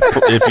if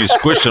you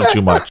squish them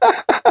too much?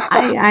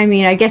 I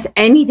mean, I guess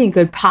anything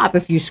could pop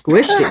if you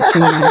squished it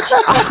too much,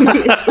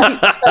 obviously.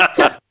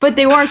 But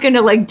they weren't going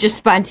to like just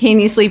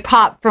spontaneously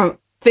pop from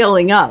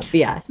filling up.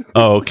 Yes.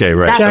 Oh, okay,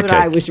 right. That's Jack, what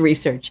I was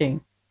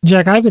researching.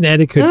 Jack, I have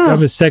I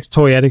have a sex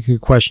toy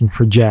etiquette question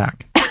for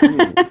Jack.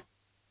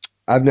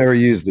 I've never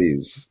used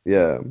these.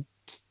 Yeah.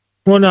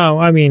 Well, no,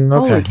 I mean,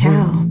 okay. Holy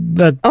cow.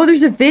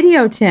 There's a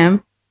video,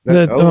 Tim.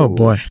 Oh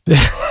boy.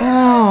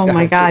 Oh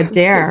my God,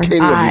 dare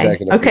I?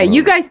 Okay,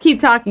 you guys keep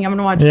talking. I'm going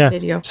to watch the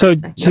video. So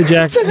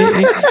Jack,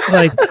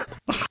 like,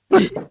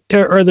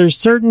 are there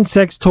certain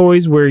sex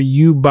toys where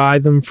you buy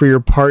them for your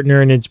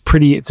partner and it's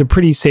a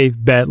pretty safe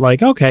bet?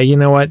 Like, okay, you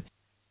know what?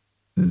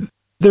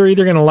 They're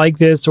either going to like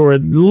this or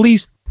at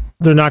least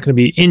they're not going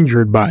to be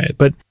injured by it.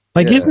 But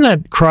like, isn't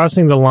that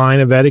crossing the line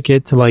of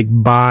etiquette to like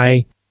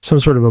buy some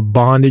sort of a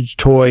bondage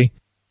toy,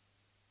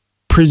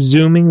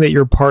 presuming that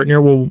your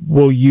partner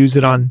will use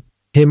it on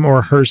him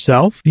or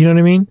herself? You know what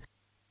I mean?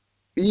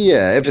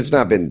 Yeah, if it's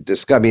not been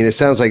discussed. I mean, it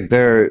sounds like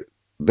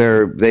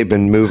they've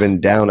been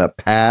moving down a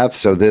path.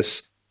 So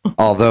this,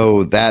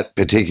 although that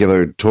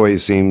particular toy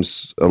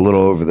seems a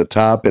little over the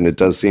top, and it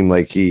does seem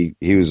like he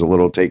was a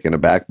little taken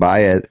aback by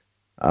it.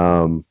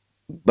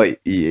 But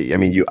I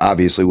mean, you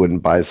obviously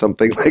wouldn't buy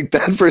something like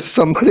that for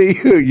somebody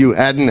who you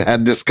hadn't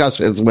had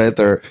discussions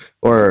with or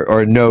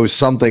know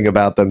something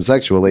about them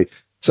sexually.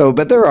 So,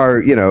 but there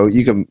are,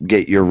 you can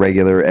get your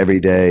regular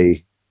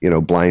everyday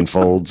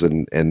blindfolds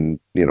and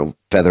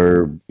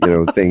feather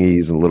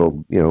thingies and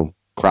little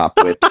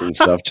crop whips and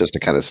stuff just to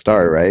kind of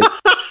start, right?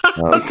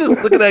 I'm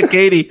just looking at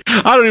Katie.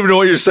 I don't even know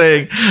what you're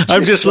saying.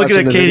 I'm just looking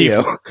at Katie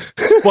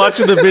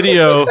watching the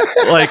video.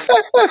 Like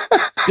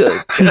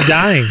she's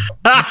dying.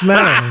 What's the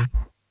matter?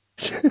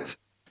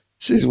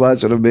 She's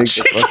watching them make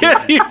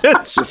the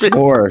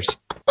s'mores.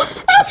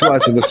 She's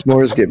watching the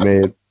s'mores get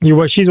made.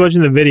 She's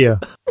watching the video.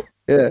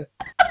 Yeah.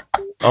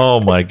 Oh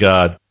my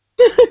God.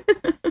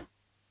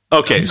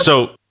 Okay,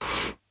 so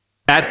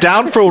at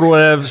Down for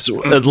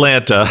Whatevs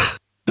Atlanta,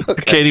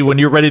 okay. Katie, when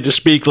you're ready to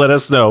speak, let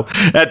us know.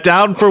 At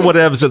Down for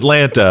Whatevs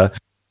Atlanta,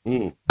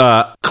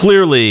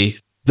 clearly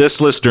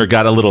this listener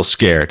got a little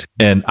scared,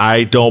 and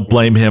I don't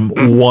blame him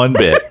one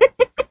bit.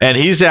 And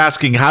he's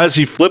asking, how does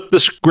he flip the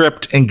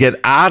script and get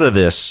out of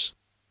this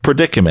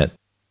predicament?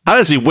 How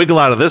does he wiggle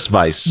out of this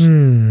vice,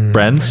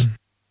 friends?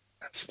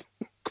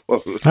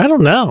 I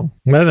don't know.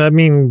 I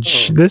mean,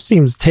 this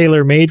seems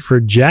tailor-made for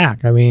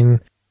Jack. I mean,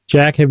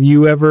 Jack, have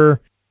you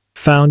ever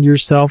found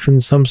yourself in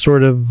some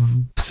sort of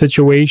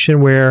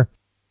situation where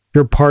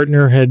your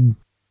partner had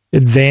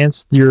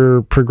advanced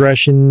your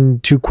progression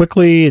too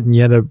quickly and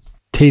you had to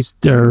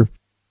taste or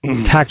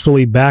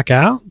tactfully back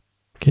out?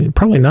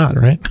 Probably not,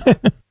 right?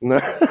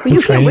 Well,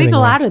 you can't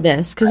wiggle out of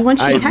this because once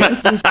she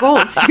tightens these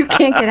bolts, you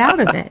can't get out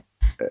of it.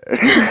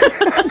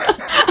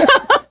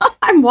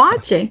 I'm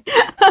watching.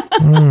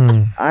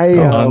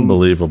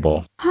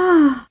 Unbelievable.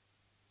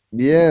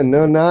 Yeah,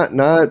 no, not.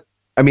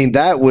 I mean,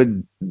 that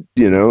would,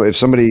 if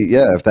somebody,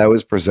 if that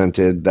was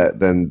presented, that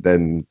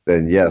then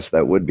yes,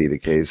 that would be the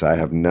case. I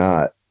have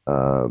not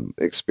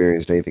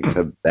experienced anything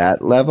to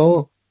that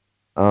level.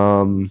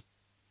 Well,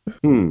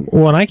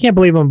 and I can't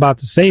believe I'm about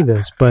to say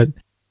this, but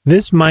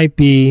this might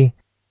be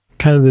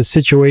kind of the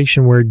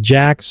situation where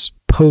Jack's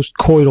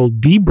post-coital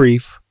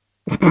debrief,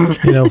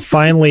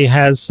 finally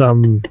has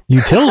some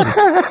utility.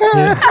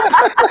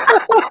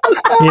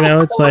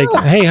 It's like,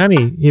 hey,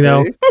 honey,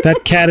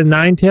 that cat of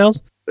nine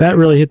tails, that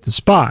really hit the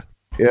spot.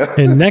 Yeah.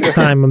 And next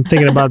time I'm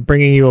thinking about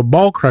bringing you a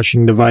ball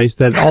crushing device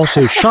that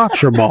also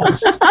shocks your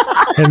balls.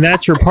 And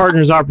that's your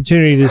partner's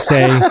opportunity to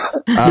say,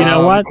 you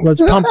know what?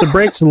 Let's pump the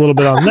brakes a little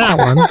bit on that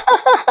one.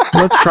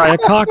 Let's try a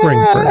cock ring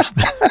first.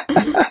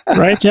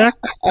 Right, Jack?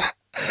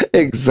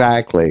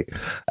 Exactly.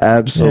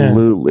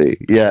 Absolutely.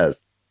 Yeah. Yes.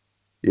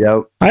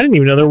 Yep. I didn't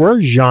even know there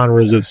were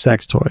genres of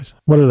sex toys.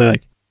 What are they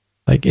like?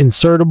 Like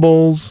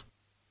insertables,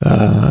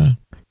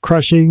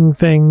 crushing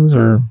things,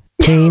 or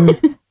pain?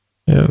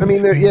 I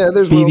mean,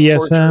 there's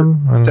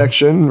BDSM a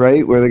section,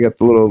 right, where they got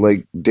the little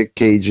like dick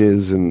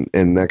cages and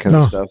that kind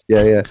of stuff.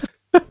 Yeah.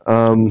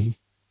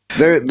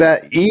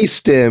 That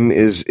E-stim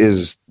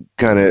is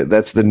kind of,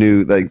 that's the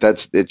new, like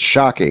it's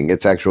shocking.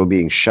 It's actual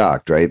being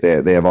shocked, right?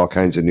 They have all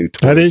kinds of new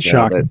toys. That is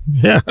shocking.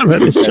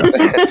 That is shocking.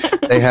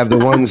 They have the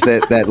ones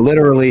that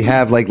literally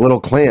have like little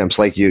clamps,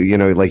 like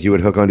like you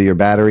would hook onto your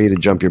battery to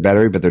jump your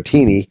battery, but they're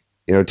teeny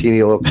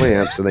little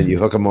clamps, and then you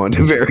hook them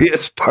onto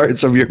various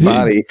parts of your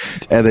body,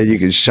 and then you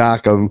can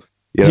shock them.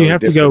 You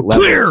have to go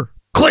levels.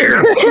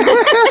 Clear.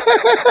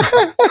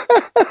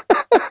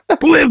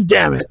 Live,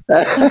 damn it!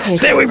 Okay,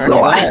 stay away from the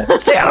light.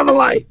 Stay out of the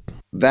light.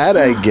 That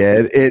I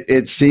get.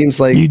 It seems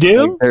like you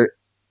do.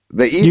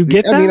 You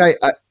get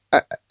that?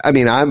 I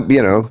mean, I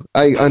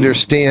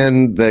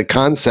understand the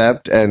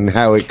concept and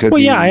how it could. Well,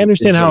 yeah, I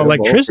understand how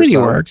electricity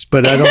works,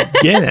 but I don't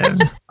get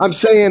it. I'm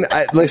saying,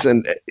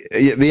 listen,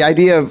 the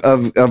idea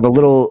of a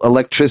little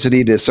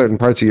electricity to certain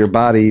parts of your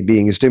body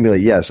being a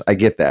stimulant. Yes, I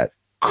get that.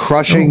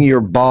 Crushing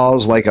your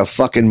balls like a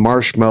fucking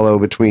marshmallow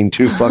between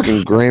two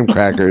fucking graham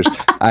crackers.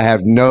 I have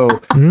I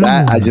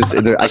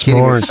can't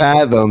even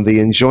fathom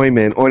the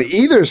enjoyment on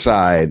either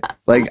side.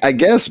 Like, I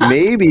guess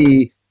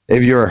maybe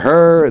if you're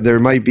her, there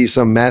might be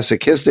some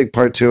masochistic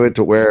part to it,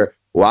 to where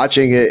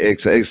watching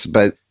it,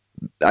 but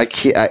I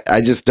can't.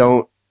 I just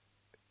don't.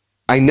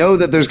 I know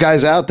that there's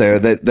guys out there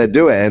that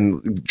do it,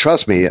 and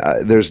trust me,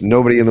 there's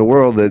nobody in the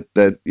world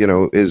that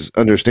is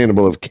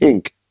understandable of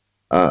kink.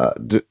 But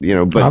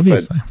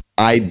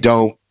I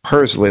don't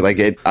personally like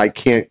it. I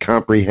can't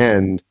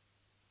comprehend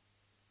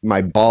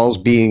my balls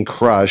being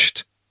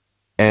crushed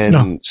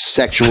and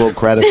sexual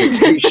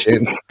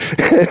gratification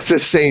at the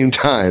same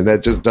time.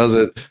 That just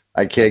doesn't.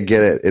 I can't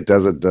get it. It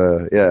doesn't.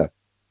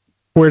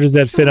 Where does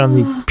that fit on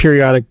the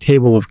periodic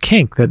table of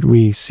kink that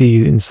we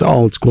see in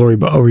all its glory,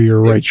 but over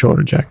your right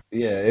shoulder, Jack?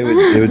 Yeah, it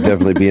would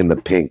definitely be in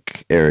the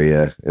pink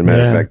area. As a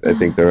matter of fact, I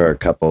think there are a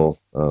couple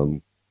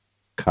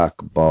cock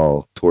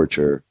ball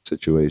torture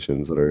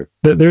situations that are.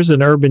 There's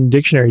an Urban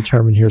Dictionary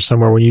term in here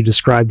somewhere when you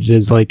described it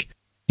as like,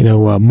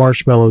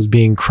 marshmallows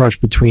being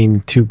crushed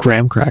between two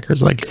graham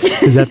crackers. Like,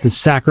 is that the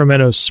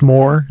Sacramento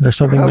s'more or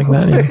something like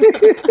that?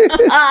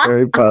 It's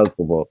very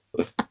possible.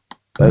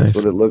 That's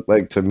what it looked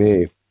like to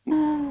me.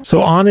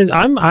 So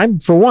I'm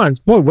for once,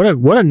 boy,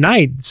 what a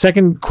night.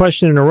 Second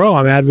question in a row,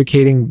 I'm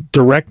advocating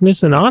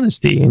directness and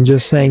honesty and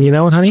just saying, you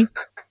know what, honey?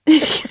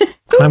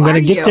 I'm going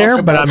to get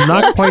there, but I'm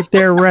not quite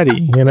there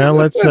ready.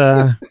 Let's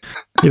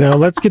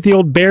get the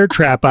old bear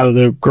trap out of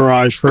the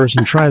garage first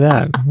and try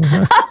that.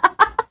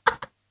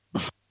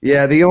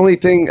 Yeah, the only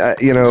thing,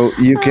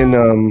 you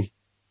can,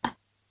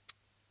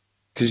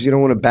 because you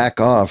don't want to back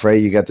off,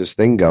 right? You got this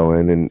thing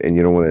going, and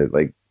you don't want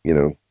to, you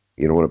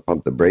don't want to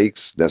pump the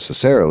brakes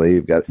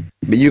necessarily. But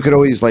you could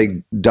always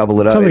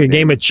double it up. Sounds like a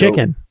game of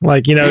chicken.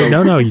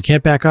 No, you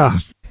can't back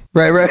off.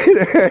 Right.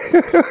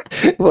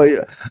 Well,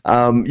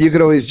 you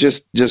could always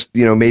just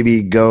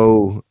maybe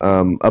go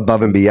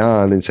above and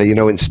beyond and say,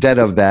 instead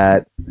of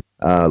that,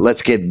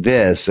 let's get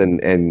this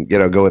and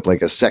go with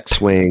a sex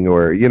swing,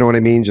 or you know what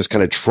I mean, just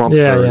kind of trump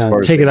her as far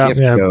take as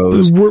it up,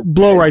 goes.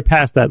 Blow right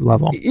past that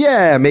level.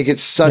 Yeah, make it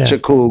such a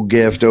cool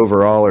gift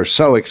overall, or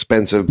so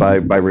expensive by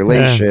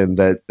relation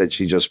that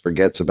she just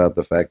forgets about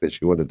the fact that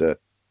she wanted to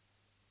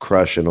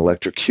crush and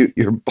electrocute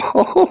your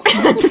balls.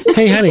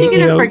 Hey, honey,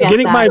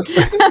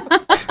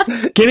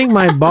 getting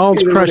my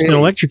balls crushed and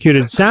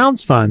electrocuted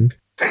sounds fun.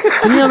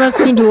 That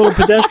seems a little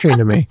pedestrian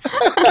to me.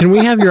 Can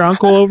we have your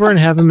uncle over and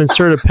have him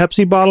insert a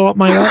Pepsi bottle up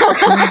my butt?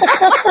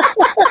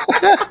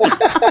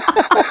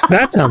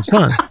 That sounds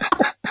fun.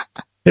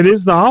 It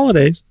is the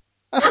holidays.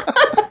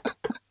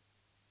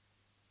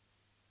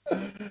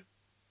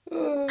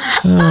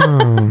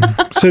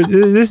 So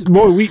this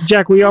boy,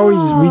 Jack, we are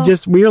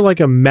like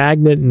a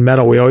magnet in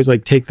metal. We always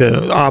take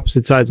the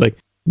opposite sides.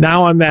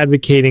 Now I'm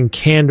advocating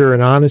candor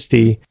and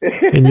honesty,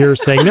 and you're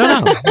saying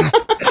no,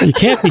 you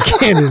can't be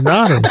candid and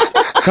honest.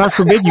 God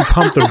forbid you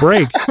pump the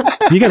brakes.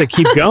 You got to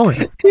keep going.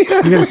 You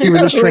got to see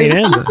where this train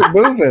ends.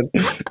 Moving.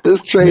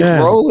 This train's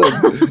rolling.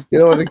 You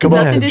don't want to come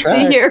off the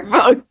track. Here,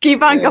 folks.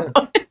 Keep on going.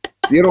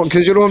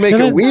 Because you don't want to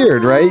make it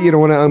weird, right? You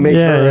don't want to make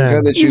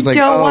her that she's you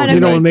don't want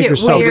to make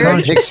yourself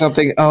pick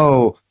something.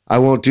 Oh, I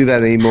won't do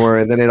that anymore,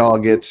 and then it all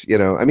gets.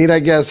 I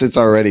guess it's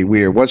already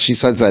weird. Once she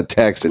sends that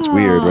text, it's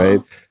weird,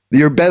 right?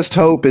 Your best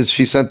hope is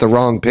she sent the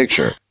wrong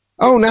picture.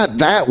 Oh, not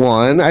that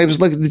one. I was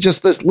looking at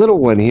just this little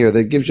one here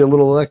that gives you a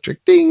little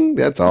electric ding.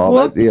 That's all.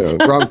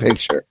 Wrong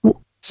picture.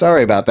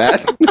 Sorry about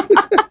that.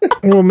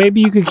 Well,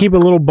 maybe you could keep a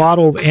little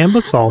bottle of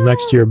Ambisol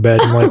next to your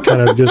bed, and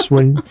kind of just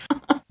when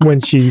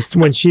she's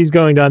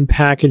going to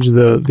unpackage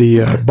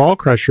the ball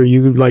crusher,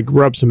 you could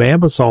rub some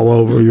Ambisol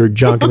over your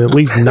junk and at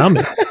least numb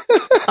it.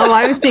 Oh,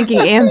 I was thinking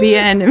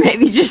Ambien, and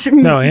maybe just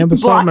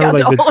Ambisol. Remember,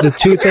 the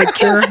toothache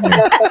cure.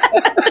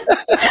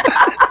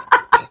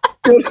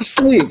 Go to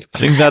sleep. I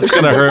think that's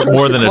going to hurt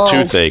more than a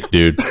toothache,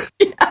 dude.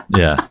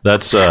 Yeah,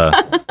 that's... I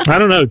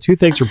don't know.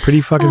 Toothaches are pretty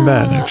fucking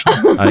bad,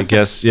 actually. I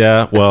guess,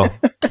 yeah. Well,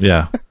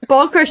 yeah.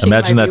 Ball crushing.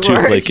 Imagine that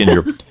toothache in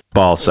your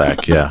ball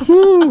sack, yeah.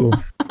 4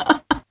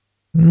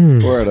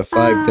 out of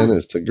 5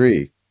 dentists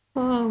agree.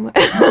 Oh my.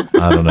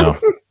 I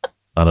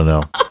don't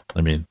know.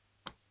 I mean,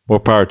 more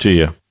power to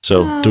you.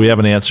 So, do we have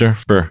an answer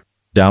for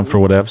down for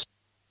whatevs?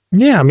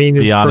 Yeah, I mean,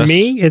 for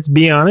me, it's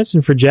be honest,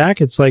 and for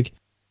Jack, it's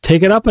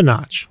take it up a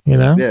notch,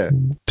 Yeah.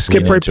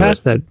 Skip right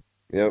past that.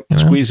 Yep.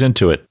 Squeeze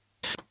into it.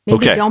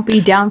 Maybe don't be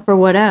down for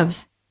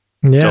whatevs.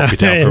 Yeah. Don't be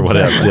down for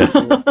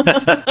whatevs.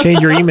 Yeah. Change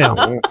your email.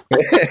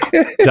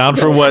 Down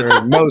for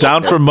what?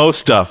 Down for most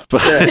stuff.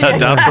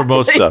 Down for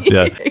most stuff.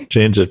 Yeah.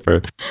 Change it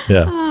for,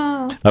 yeah.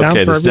 Down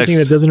for everything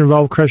that doesn't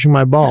involve crushing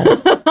my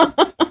balls.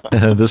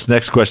 This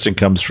next question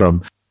comes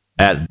from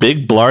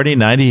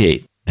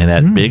 @BigBlardy98.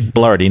 And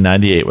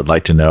 @BigBlardy98 would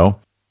like to know,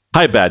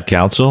 hi, Bad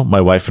Counsel. My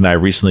wife and I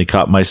recently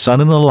caught my son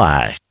in a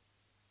lie.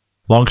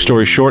 Long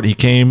story short, he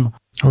came...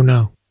 Oh,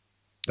 no.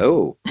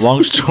 Oh.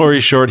 Long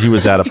story short, he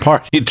was at a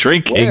party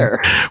drinking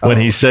when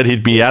he said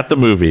he'd be at the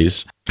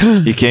movies.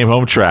 He came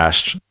home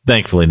trashed,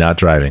 thankfully not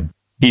driving.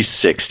 He's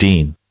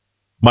 16.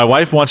 My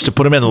wife wants to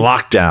put him in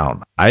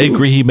lockdown. I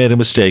agree he made a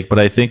mistake, but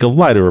I think a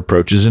lighter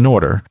approach is in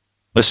order,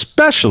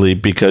 especially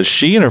because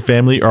she and her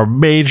family are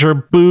major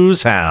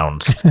booze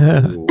hounds.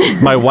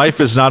 My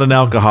wife is not an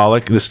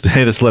alcoholic.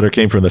 This letter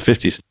came from the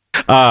 50s.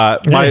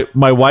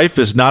 My wife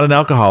is not an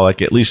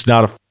alcoholic, at least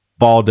not a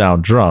fall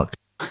down drunk.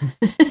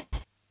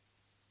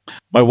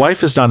 My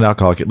wife is not an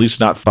alcoholic, at least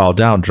not fall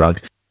down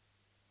drunk.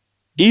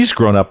 He's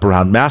grown up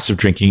around massive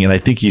drinking, and I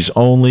think he's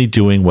only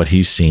doing what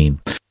he's seen.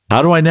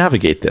 How do I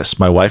navigate this?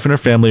 My wife and her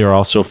family are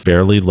also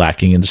fairly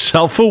lacking in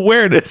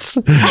self-awareness.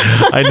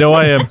 I know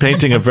I am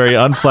painting a very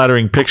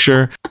unflattering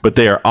picture, but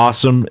they are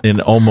awesome in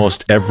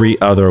almost every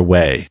other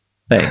way.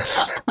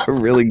 Thanks.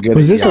 Really good.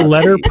 Was this a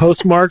letter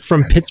postmarked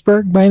from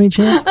Pittsburgh by any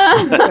chance?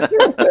 That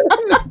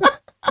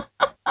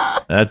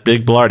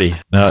Big Blardy.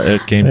 No,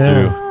 it came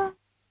through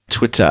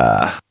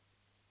Twitter.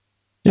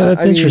 Yeah,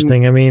 that's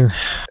interesting. I mean,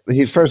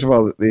 first of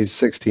all, he's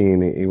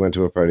 16. He went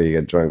to a party, he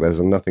got drunk. That has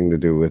nothing to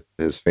do with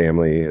his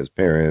family, his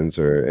parents,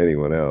 or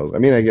anyone else. I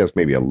mean, I guess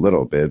maybe a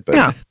little bit,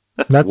 but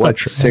that's not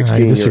true.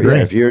 16.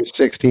 If you're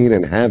 16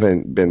 and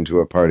haven't been to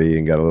a party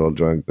and got a little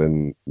drunk,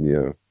 then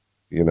you're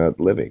not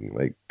living.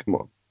 Come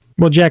on.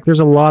 Well, Jack, there's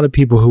a lot of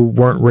people who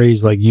weren't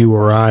raised like you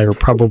or I, or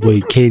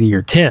probably Katie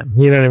or Tim.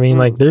 You know what I mean?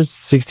 There's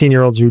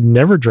 16-year-olds who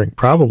never drink,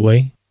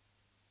 probably.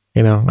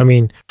 I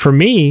mean, for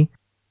me,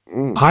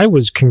 I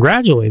was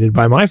congratulated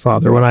by my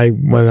father when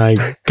I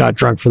got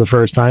drunk for the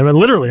first time, and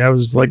literally I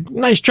was like,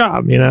 "Nice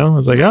job," I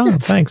was like, "Oh,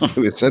 thanks."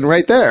 He was sitting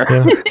right there.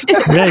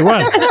 Yeah, he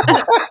was.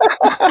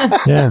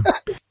 Yeah.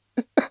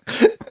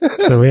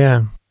 So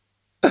yeah.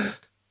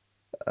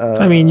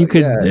 I mean, you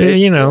could,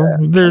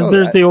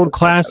 there's the old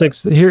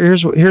classics.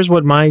 Here's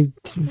what my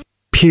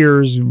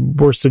peers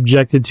were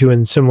subjected to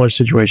in similar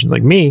situations.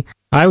 Like me,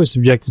 I was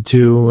subjected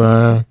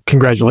to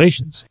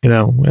congratulations,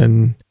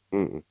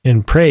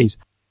 and praise.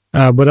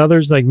 But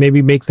others, like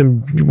maybe make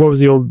them, what was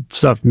the old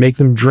stuff? Make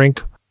them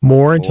drink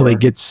more until they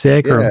get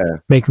sick,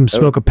 or make them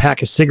smoke a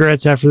pack of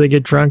cigarettes after they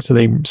get drunk, so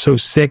they're so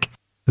sick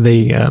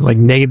they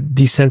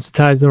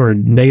desensitize them or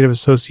negative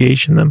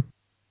association them.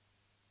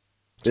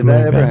 Did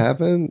that ever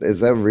happen? Is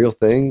that a real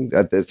thing?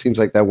 It seems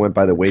like that went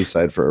by the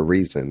wayside for a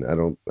reason. I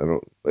don't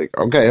like,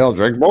 okay, I'll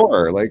drink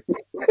more. Like,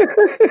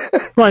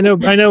 well, I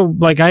know,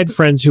 like I had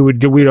friends who we'd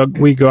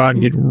go out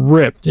and get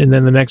ripped. And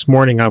then the next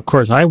morning, of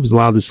course, I was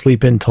allowed to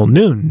sleep in till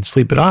noon and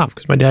sleep it off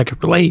because my dad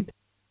could relate.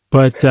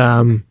 But,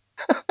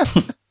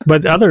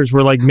 but others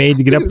were like made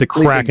to get up at the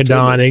crack of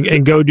dawn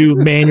and go do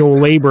manual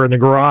labor in the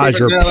garage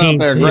or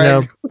paint,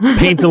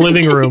 paint the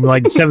living room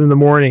like 7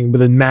 a.m.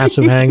 with a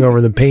massive hangover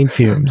in the paint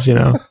fumes.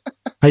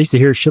 I used to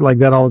hear shit like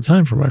that all the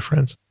time from my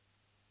friends.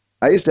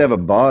 I used to have a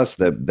boss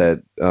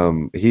that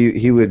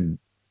he would,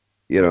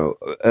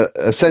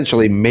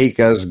 essentially make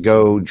us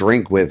go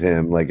drink with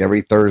him. Like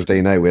every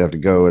Thursday night, we'd have to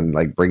go and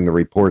like bring the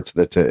reports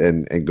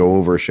and go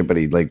over shit. But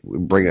he'd like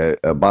bring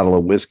a bottle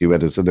of whiskey. We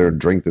had to sit there and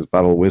drink this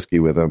bottle of whiskey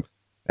with him.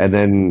 And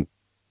then,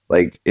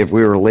 like, if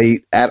we were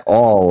late at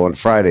all on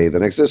Friday, the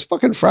next day is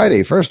fucking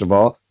Friday, first of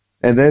all.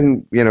 And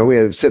then, we had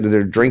to sit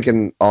there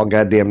drinking all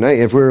goddamn night.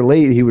 If we were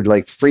late, he would,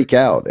 like, freak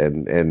out.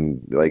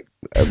 And like,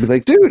 I'd be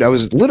like, dude, I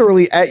was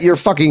literally at your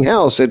fucking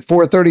house at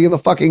 4:30 in the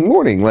fucking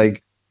morning.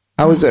 Like,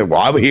 how is that?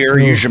 Well, I'm here.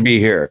 You should be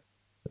here.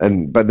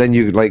 But then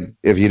you, like,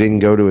 if you didn't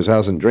go to his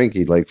house and drink,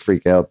 he'd, like,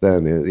 freak out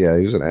then. Yeah,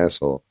 he was an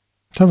asshole.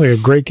 Sounds like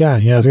a great guy.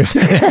 Yeah, I was going to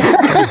say.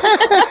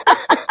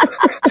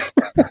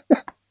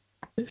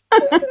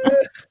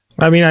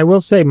 I mean, I will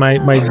say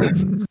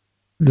the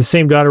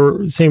same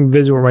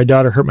visit where my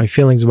daughter hurt my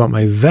feelings about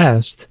my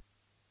vest.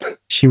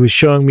 She was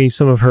showing me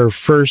some of her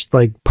first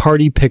like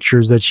party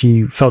pictures that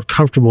she felt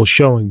comfortable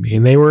showing me,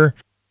 and they were,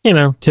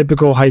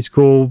 typical high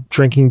school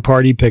drinking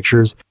party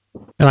pictures.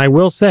 And I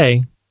will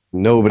say,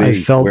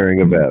 nobody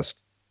wearing a vest.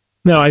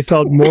 No, I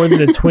felt more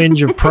than a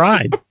twinge of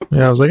pride,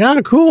 and I was like,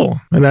 "Oh, cool!"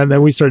 And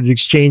then we started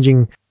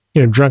exchanging,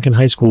 drunken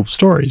high school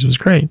stories. It was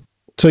great.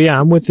 So yeah,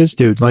 I'm with this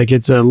dude. Like,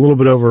 it's a little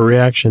bit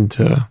overreaction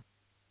to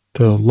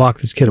lock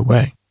this kid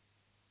away.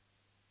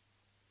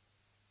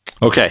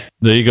 Okay,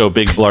 there you go,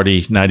 Big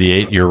Blarty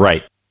 98. You're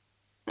right.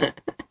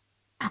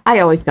 I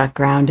always got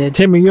grounded.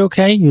 Tim, are you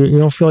okay? You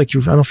don't feel like I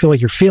don't feel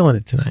like you're feeling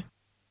it tonight.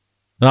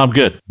 No, I'm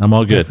good. I'm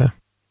all good. Okay.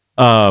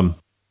 All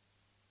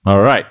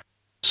right.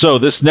 So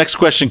this next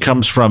question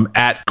comes from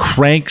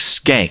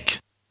 @CrankSkank,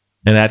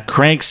 and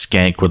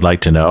 @CrankSkank would like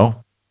to know,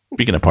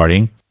 speaking of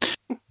partying,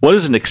 what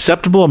is an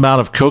acceptable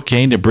amount of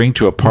cocaine to bring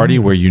to a party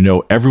where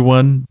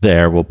everyone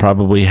there will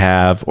probably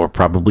have or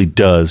probably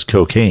does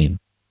cocaine?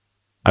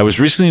 I was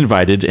recently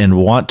invited and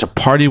want to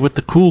party with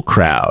the cool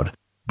crowd,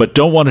 but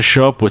don't want to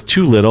show up with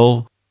too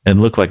little and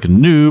look like a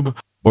noob,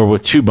 or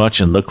with too much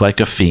and look like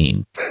a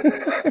fiend.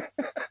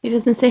 He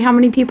doesn't say how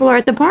many people are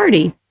at the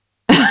party.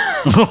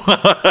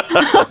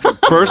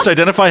 First,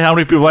 identify how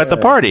many people are at the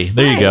party.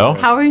 There you go.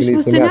 How are you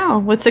supposed to know?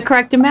 What's the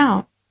correct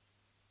amount?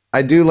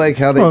 I do like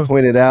how they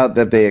pointed out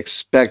that they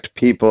expect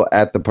people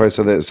at the party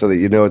so that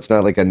it's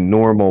not like a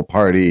normal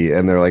party,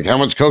 and they're like, how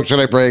much coke should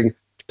I bring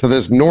to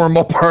this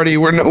normal party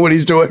where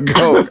nobody's doing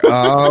coke?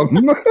 Well,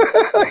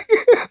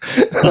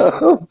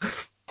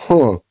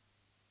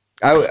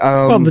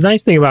 the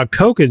nice thing about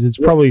coke is it's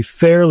probably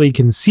fairly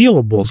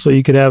concealable, so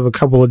you could have a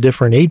couple of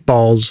different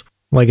 8-balls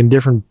like in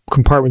different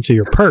compartments of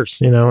your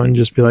purse, and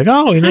just be like,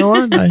 oh, you know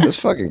what? This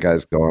fucking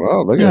guy's going,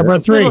 oh, look at I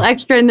brought 3. A little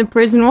extra in the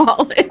prison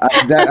wallet.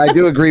 I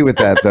do agree with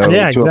that, though,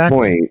 a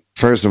point.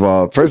 First of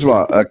all,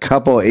 a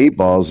couple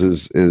 8-balls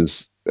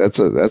is that's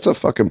a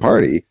fucking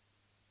party.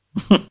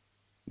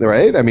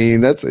 Right? I mean,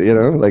 that's,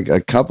 like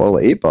a couple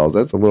 8-balls,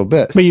 that's a little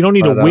bit. But you don't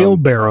need a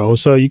wheelbarrow,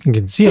 so you can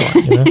conceal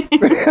it,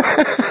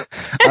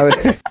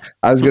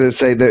 I was going to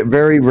say that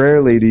very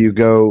rarely do you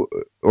go,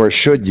 or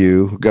should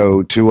you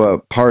go to a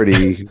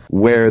party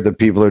where the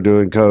people are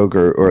doing coke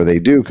or they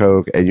do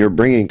coke and you're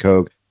bringing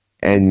coke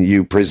and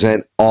you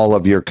present all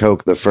of your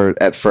coke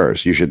at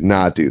first. You should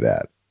not do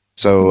that.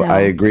 So I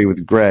agree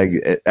with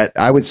Greg.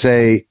 I would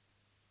say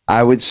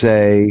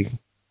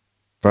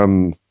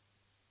from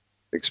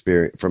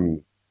experience,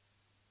 from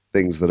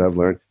things that I've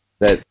learned,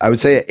 that I would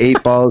say an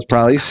 8-ball is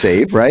probably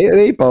safe, right? An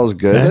 8-ball is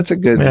good. Yeah. That's a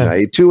good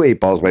night. 2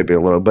 8-balls might be a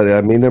little, but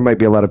I mean, there might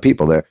be a lot of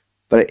people there.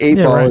 But an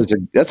 8-ball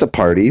that's a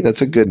party.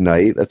 That's a good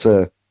night. That's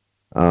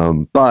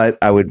but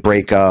I would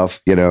break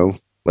off,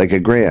 like a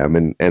gram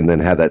and then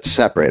have that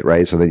separate,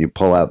 right? So then you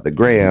pull out the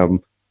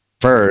gram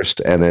first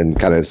and then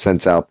kind of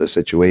sense out the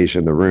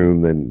situation, the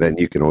room, then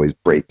you can always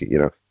break,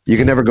 you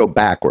can never go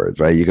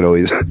backwards, right? You can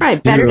always,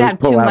 right. Better to have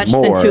too much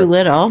than too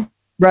little.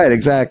 Right.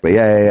 Exactly.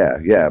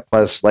 Yeah.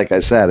 Plus, like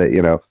I said,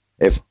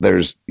 if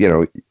there's,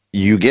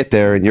 you get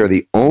there and you're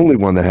the only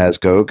one that has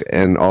coke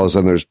and all of a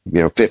sudden there's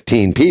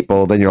 15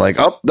 people, then you're like,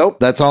 oh nope,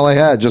 that's all I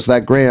had, just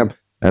that gram.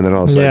 And then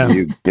all of a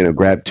sudden you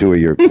grab two of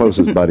your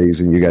closest buddies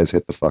and you guys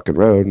hit the fucking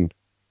road and,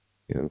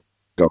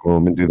 go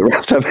home and do the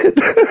rest of it.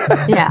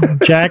 Yeah.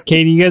 Jack,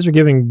 Katie, you guys are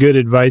giving good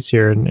advice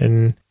here.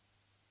 And,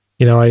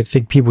 I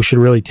think people should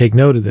really take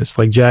note of this.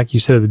 Like Jack, you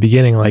said at the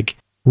beginning, like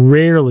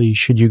rarely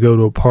should you go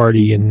to a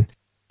party and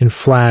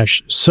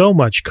flash so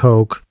much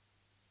coke.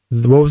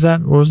 What was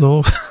that? What was the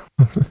whole...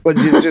 But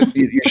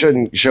you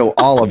shouldn't show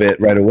all of it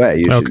right away.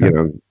 You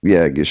should,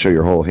 you show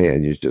your whole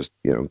hand. You just,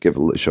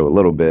 show a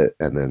little bit,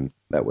 and then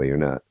that way you're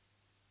not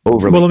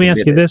overly. Well, let me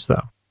ask you this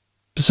though.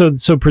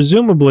 So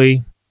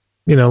presumably,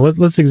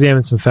 let's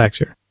examine some facts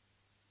here.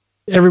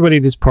 Everybody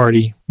at this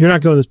party, you're not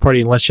going to this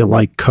party unless you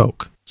like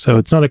coke. So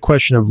it's not a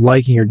question of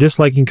liking or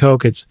disliking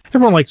coke. It's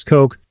everyone likes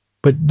coke,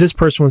 but this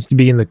person wants to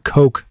be in the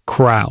coke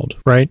crowd,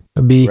 right?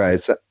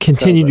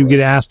 Continue to get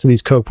asked to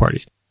these coke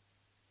parties.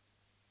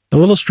 The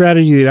little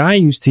strategy that I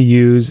used to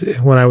use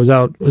when I was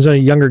a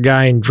younger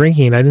guy and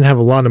drinking, I didn't have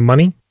a lot of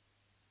money.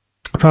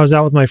 If I was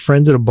out with my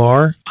friends at a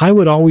bar, I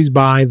would always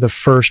buy the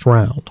first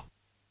round.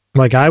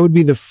 Like I would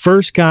be the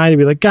first guy to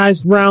be like,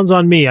 guys, rounds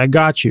on me. I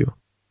got you.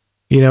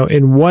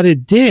 And what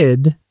it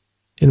did,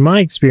 in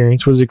my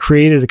experience, was it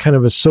created a kind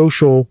of a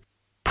social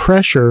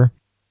pressure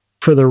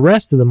for the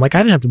rest of them. Like I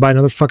didn't have to buy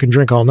another fucking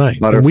drink all night.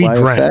 And we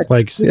drank.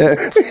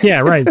 Yeah,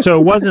 right. So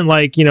it wasn't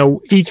like,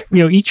 each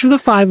of the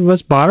five of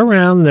us bought a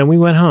round and then we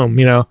went home.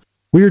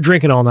 We were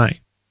drinking all night.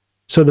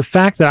 So the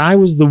fact that I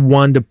was the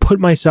one to put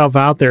myself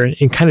out there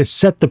and kind of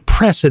set the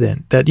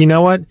precedent that, you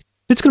know what,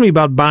 it's going to be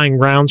about buying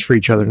rounds for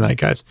each other tonight,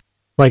 guys.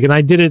 Like, and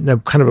I did it in a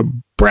kind of a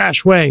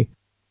brash way.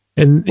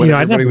 And,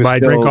 I didn't have to buy a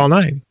drink all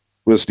night.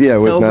 Was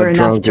not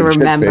drunk to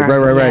remember.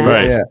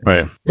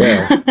 Right.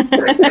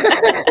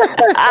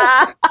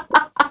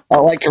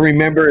 All I can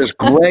remember is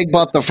Greg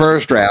bought the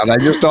first round. I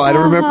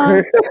don't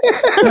remember.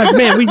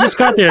 Man, we just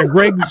got there and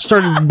Greg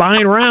started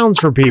buying rounds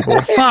for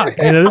people. Fuck,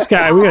 this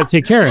guy, we got to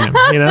take care of him,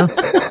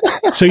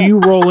 So you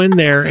roll in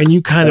there and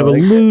you kind of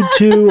allude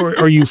to,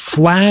 or you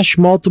flash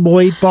multiple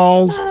 8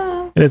 balls,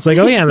 and it's like,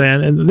 oh yeah,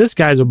 man, and this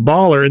guy's a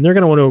baller, and they're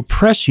going to want to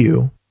oppress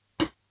you,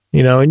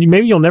 and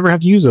maybe you'll never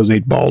have to use those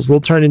 8 balls. They'll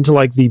turn into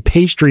like the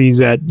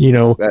pastries at, in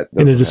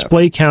a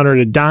display counter at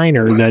a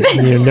diner that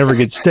never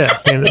get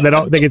stiff, and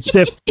they get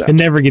stiff and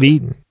never get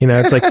eaten.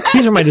 It's like,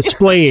 these are my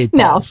display 8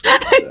 balls.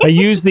 I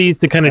use these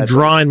to kind of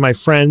draw in my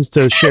friends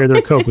to share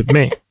their coke with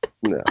me.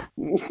 No.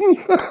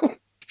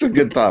 It's a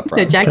good thought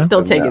process. Jack's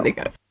still taking the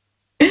coke.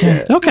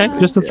 Yeah. Okay,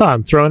 just a thought.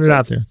 I'm throwing it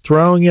out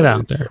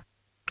there.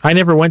 I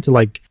never went to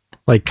like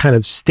kind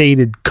of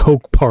stated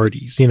coke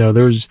parties.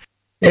 There's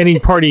any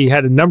party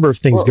had a number of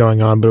things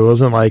going on, but it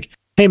wasn't like,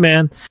 hey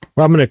man,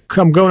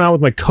 I'm going out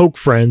with my coke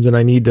friends and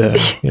I need to,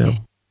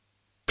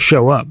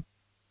 show up.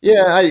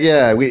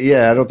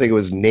 I don't think it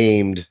was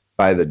named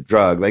by the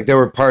drug. Like there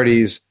were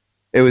parties,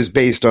 it was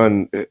based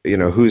on,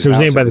 who's. It was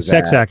named by the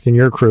sex act in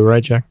your crew,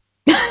 right, Jack?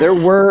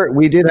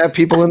 We did have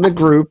people in the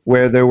group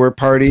where there were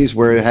parties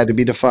where it had to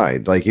be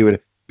defined. Like he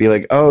would be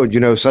like, oh,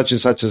 such and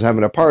such is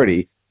having a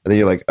party. And then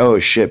you're like, oh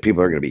shit,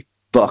 people are going to be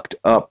fucked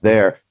up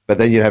there. But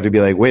then you'd have to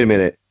be like, wait a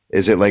minute.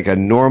 Is it like a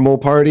normal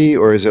party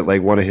or is it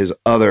like one of his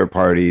other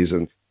parties?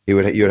 And you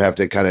would have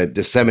to kind of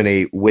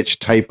disseminate which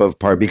type of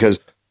party,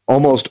 because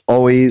almost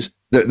always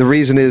the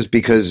reason is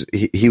because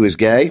he was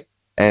gay,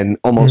 and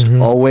almost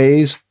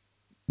always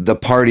the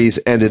parties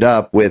ended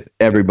up with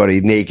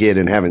everybody naked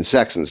and having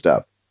sex and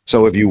stuff.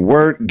 So if you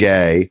weren't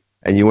gay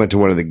and you went to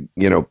one of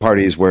the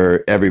parties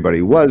where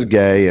everybody was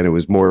gay and it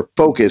was more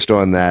focused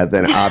on that,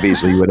 then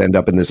obviously you would end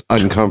up in this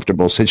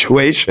uncomfortable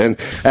situation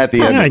at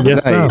the end of the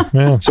night. So,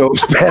 yeah. So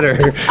it's better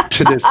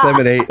to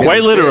disseminate.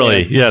 Quite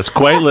literally. Yes,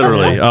 quite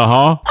literally.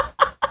 Uh-huh.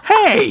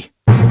 Hey!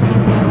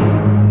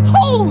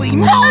 Holy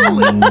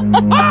moly!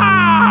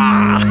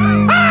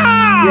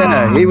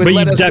 Yeah, he would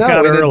let us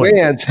know in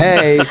advance,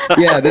 hey,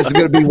 this is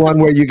going to be one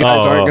where you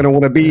guys aren't going to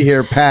want to be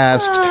here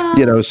past,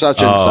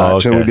 such and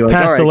such. Okay. And we'd be like,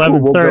 past all right,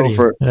 cool, we'll go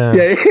for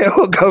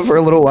we'll go for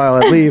a little while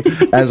and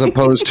leave, as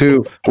opposed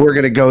to we're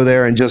going to go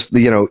there and just,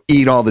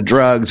 eat all the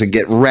drugs and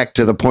get wrecked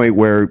to the point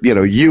where,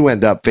 you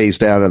end up face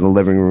down on the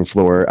living room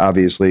floor.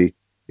 Obviously,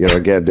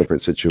 again,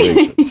 different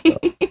situations. So.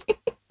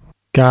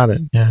 Got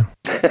it. Yeah.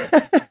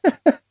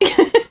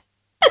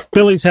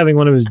 Billy's having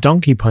one of his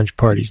donkey punch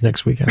parties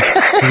next weekend.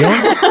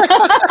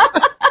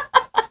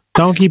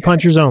 Donkey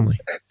punchers only.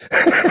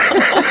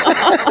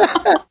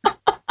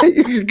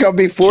 You can come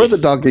before the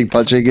donkey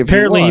punching if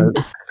you want.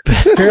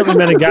 Apparently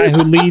met a guy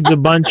who leads a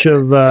bunch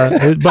of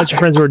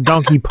friends who are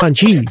donkey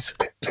punchies.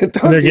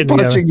 Donkey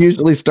punching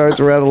usually starts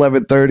around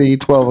 11:30,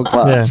 12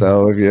 o'clock. Yeah.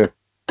 So if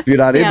you're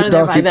not into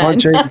donkey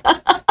punching,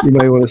 you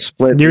may want to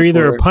split. You're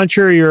either a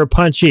puncher or you're a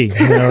punchy. You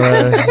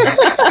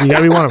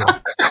gotta be one of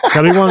them.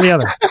 Gotta be one or the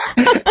other.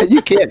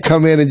 You can't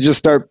come in and just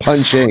start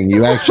punching.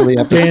 You actually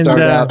have to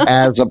start out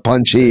as a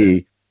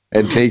punchy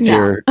and take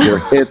your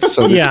hits,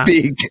 so to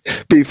speak,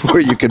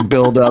 before you can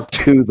build up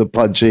to the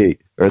punchy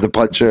or the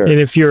puncher. And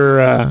if you're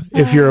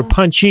a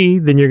punchy,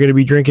 then you're going to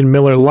be drinking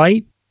Miller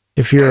Lite.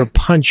 If you're a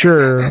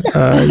puncher,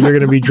 you're going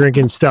to be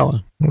drinking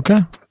Stella.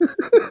 Okay,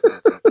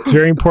 it's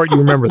very important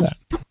you remember that.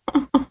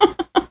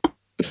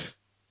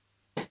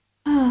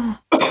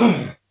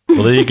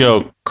 Well, there you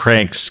go,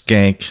 crank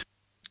skank.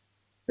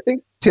 I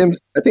think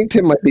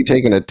Tim might be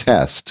taking a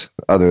test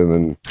other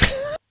than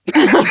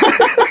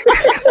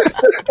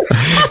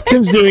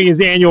Tim's doing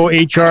his annual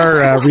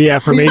HR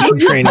reaffirmation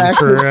training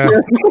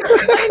for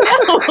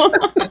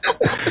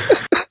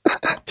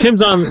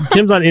Tim's on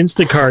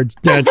Instacart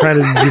trying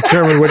to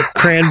determine what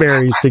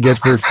cranberries to get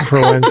for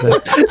Wednesday.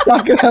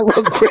 Not gonna have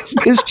a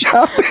Christmas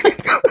shopping.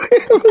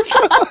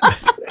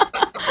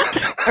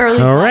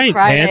 Early all right,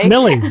 Friday. Aunt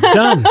Millie,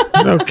 done.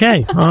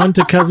 Okay, on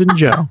to Cousin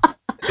Joe.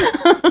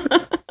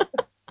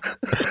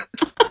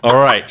 All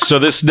right, so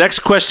this next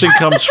question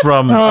comes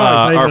from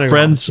our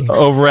friends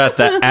over at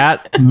the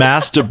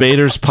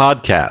 @Masturbators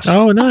podcast.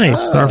 Oh,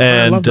 nice!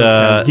 And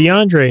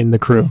DeAndre and the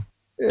crew.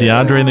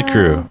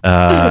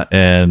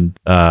 And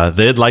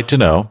they'd like to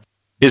know: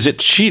 is it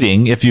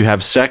cheating if you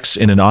have sex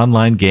in an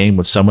online game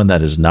with someone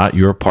that is not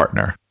your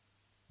partner?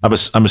 I'm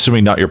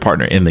assuming not your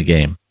partner in the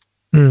game.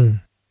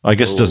 I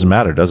guess it doesn't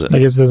matter, does it? I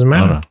guess it doesn't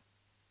matter.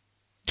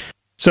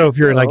 So if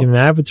you're like in an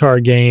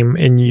Avatar game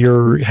and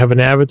you have an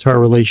Avatar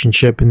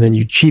relationship and then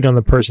you cheat on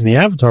the person in the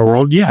Avatar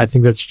world, yeah, I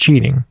think that's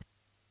cheating.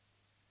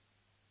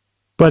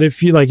 But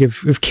if you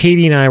if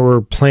Katie and I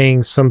were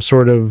playing some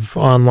sort of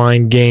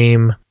online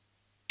game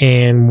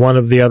and one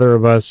of the other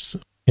of us,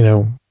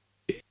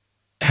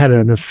 had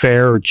an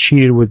affair or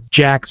cheated with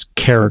Jack's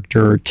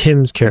character or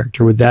Tim's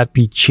character, would that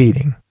be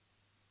cheating?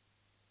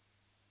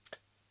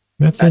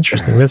 That's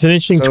interesting. That's an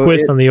interesting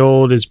twist on the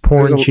old, is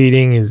porn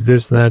cheating? Is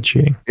this, that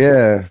cheating?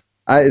 Yeah.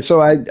 I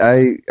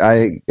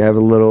have a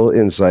little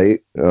insight.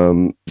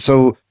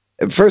 So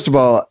first of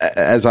all,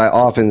 as I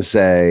often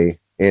say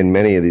in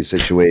many of these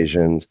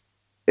situations,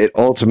 it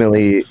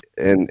ultimately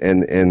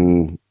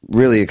and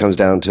really it comes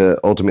down to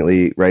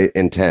ultimately, right,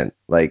 intent.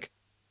 Like,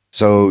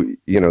 so,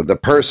 the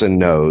person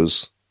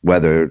knows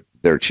whether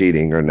they're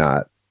cheating or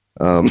not.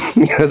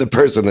 The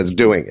person that's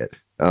doing it.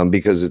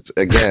 Because it's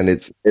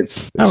seriously,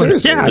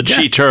 the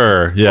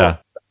cheater. Yeah.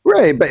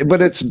 Right.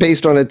 But it's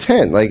based on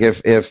intent. Like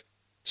there's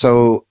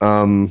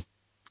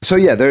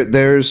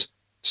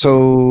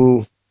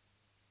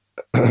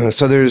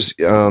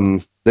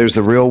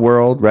the real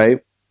world, right?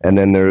 And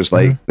then there's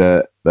like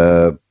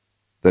the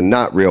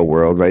not real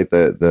world, right?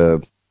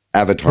 The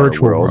Avatar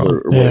virtual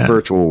world. Or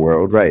virtual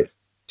world, right?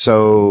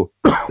 So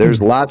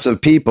there's lots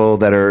of people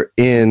that are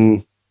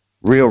in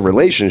real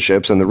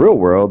relationships in the real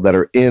world that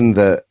are in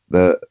the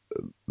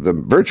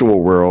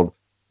virtual world,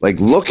 like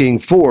looking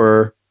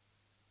for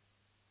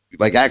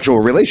like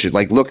actual relations,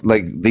 like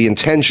the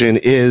intention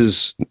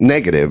is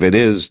negative. It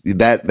is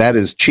that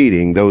is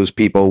cheating. Those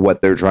people,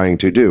 what they're trying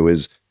to do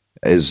is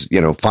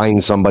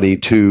find somebody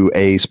to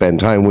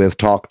spend time with,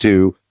 talk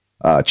to,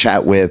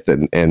 chat with,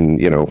 and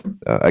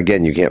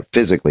again, you can't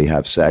physically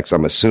have sex.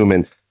 I'm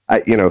assuming,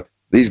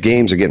 these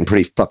games are getting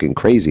pretty fucking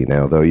crazy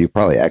now, though. You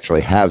probably actually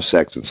have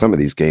sex in some of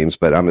these games,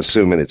 but I'm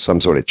assuming it's some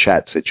sort of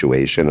chat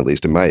situation. At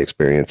least in my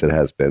experience, it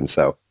has been.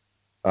 So,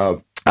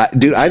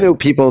 dude, I know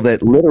people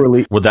that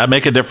literally. Would that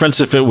make a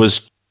difference if it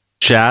was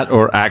chat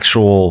or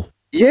actual?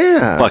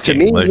 Yeah, fucking,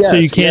 to me, yes, so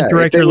you can't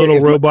direct your little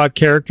robot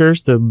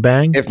characters to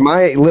bang? If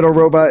my little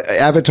robot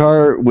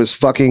avatar was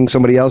fucking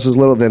somebody else's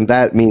little, then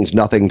that means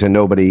nothing to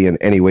nobody in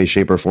any way,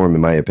 shape, or form,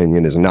 in my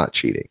opinion, is not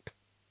cheating.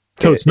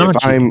 So it's not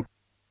cheating.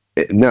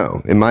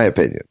 No, in my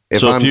opinion.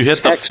 If you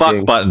hit the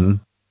fuck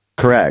button.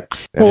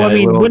 Correct. Well, I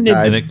mean, wouldn't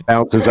it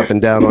bounces up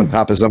and down on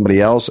top of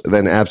somebody else?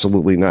 Then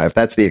absolutely not. If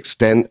that's the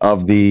extent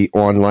of the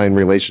online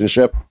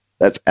relationship,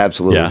 that's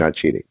absolutely not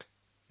cheating.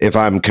 If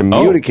I'm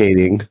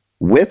communicating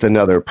with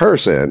another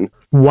person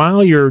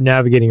while you're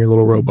navigating your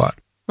little robot,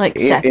 like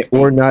sexting,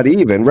 or not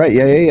even, right?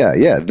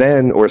 Yeah.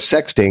 Then, or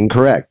sexting,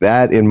 correct.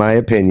 That, in my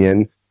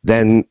opinion,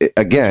 then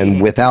again,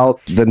 without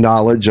the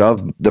knowledge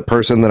of the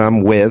person that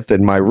I'm with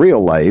in my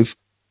real life,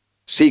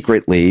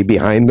 secretly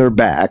behind their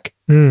back,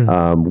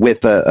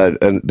 with I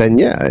think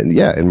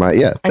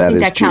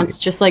that counts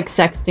just like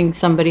sexting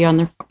somebody on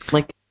their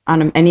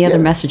on any other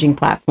messaging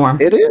platform.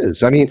 It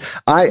is. I mean,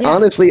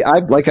 honestly,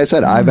 like I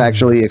said, I've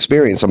actually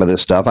experienced some of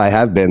this stuff. I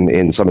have been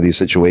in some of these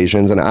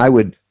situations, and I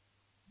would,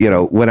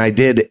 when I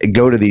did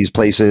go to these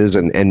places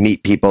and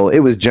meet people, it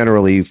was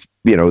generally,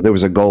 there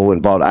was a goal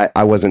involved.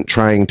 I wasn't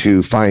trying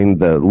to find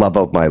the love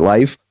of my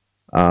life.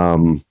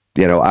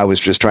 I was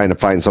just trying to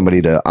find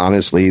somebody to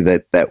honestly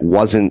that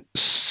wasn't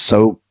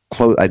so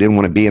close. I didn't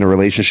want to be in a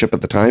relationship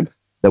at the time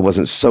that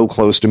wasn't so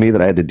close to me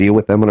that I had to deal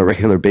with them on a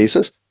regular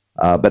basis.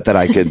 But that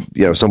I could,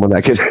 someone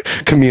I could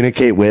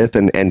communicate with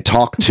and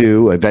talk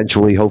to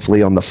eventually,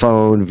 hopefully on the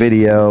phone,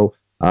 video.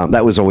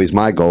 That was always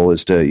my goal,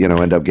 is to,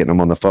 end up getting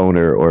them on the phone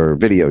or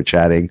video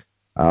chatting.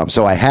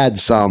 So I had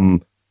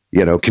some,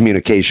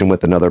 communication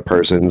with another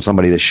person,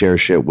 somebody to share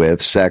shit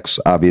with. Sex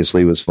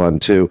obviously was fun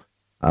too,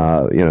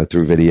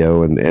 through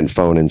video and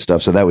phone and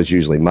stuff. So that was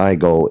usually my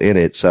goal in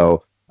it.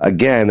 So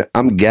again,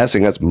 I'm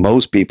guessing that's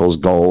most people's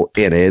goal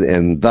in it.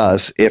 And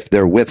thus, if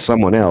they're with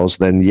someone else,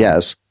 then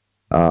yes,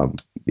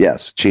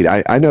 cheat.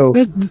 I know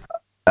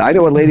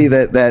a lady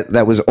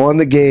that was on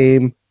the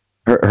game.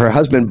 Her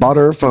husband bought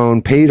her a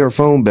phone, paid her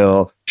phone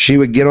bill. She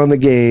would get on the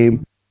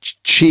game,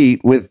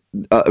 cheat with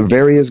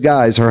various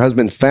guys. Her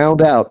husband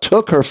found out,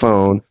 took her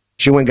phone.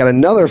 She went, got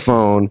another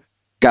phone,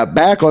 got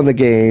back on the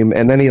game,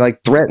 and then he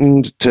like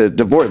threatened to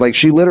divorce. Like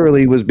she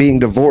literally was being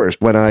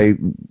divorced when I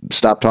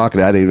stopped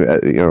talking.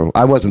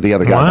 I wasn't the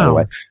other guy, by the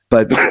way,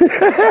 but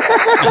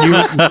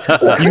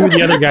you were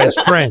the other guy's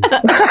friend.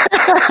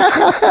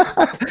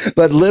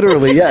 But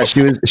literally, yeah,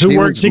 she was. Who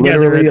worked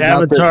together at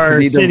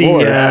Avatar City?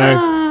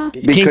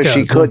 Because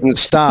she couldn't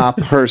stop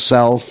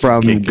herself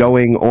from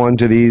going on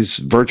to these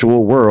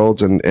virtual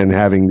worlds and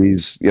having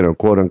these,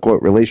 quote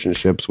unquote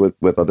relationships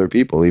with other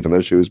people, even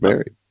though she was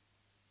married.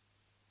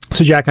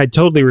 So, Jack, I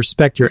totally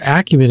respect your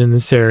acumen in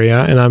this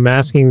area, and I'm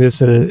asking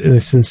this in a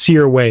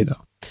sincere way,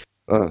 though.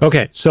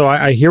 Okay, so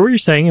I hear what you're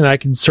saying, and I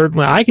can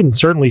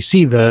certainly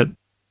see that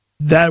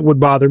would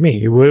bother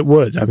me. It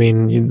would. I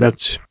mean,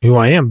 that's who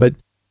I am,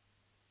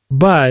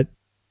 but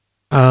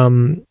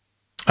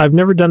I've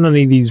never done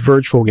any of these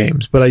virtual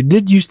games, but I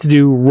did used to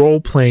do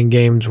role-playing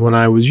games when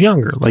I was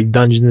younger, like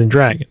Dungeons and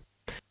Dragons.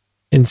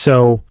 And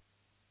so,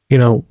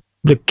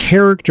 the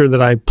character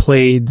that I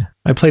played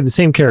the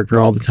same character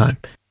all the time.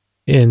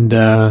 And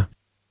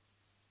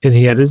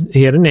he had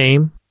a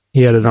name,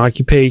 he had an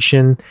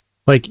occupation.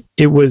 Like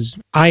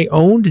I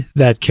owned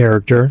that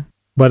character,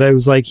 but it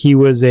was like he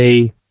was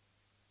a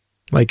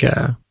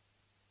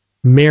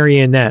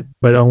marionette,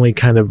 but only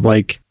kind of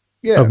like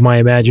of my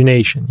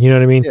imagination. You know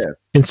what I mean? Yeah.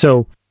 And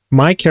so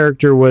my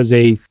character was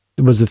a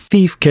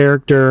thief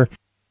character,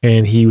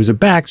 and he was a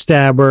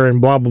backstabber,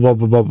 and blah blah blah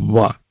blah blah blah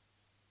blah.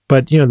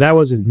 But that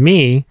wasn't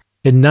me,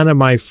 and none of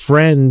my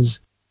friends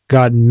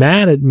got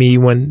mad at me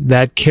when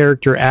that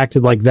character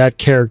acted like that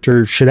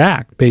character should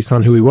act based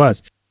on who he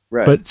was.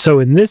 Right. But so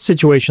in this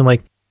situation,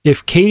 like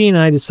if Katie and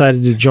I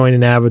decided to join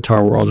an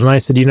Avatar world, and I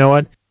said, you know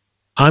what,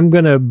 I'm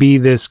going to be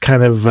this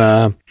kind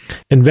of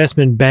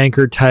investment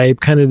banker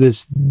type, kind of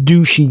this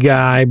douchey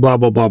guy, blah,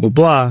 blah, blah, blah,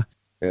 blah.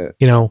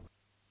 Yeah.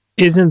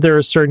 Isn't there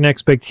a certain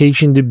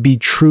expectation to be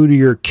true to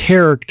your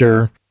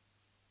character?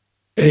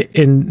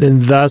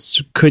 And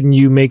thus, couldn't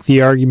you make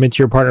the argument to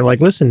your partner,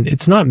 like, listen,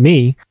 it's not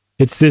me.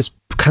 It's this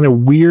kind of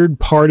weird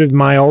part of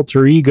my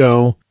alter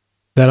ego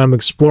that I'm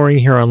exploring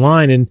here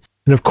online. And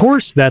of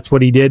course, that's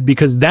what he did,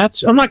 because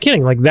I'm not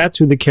kidding. Like, that's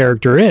who the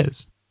character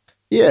is.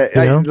 Yeah.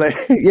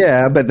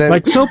 But then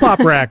like soap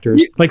opera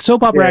actors,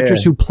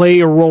 actors who play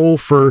a role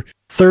for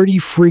 30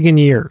 friggin'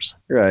 years.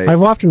 Right.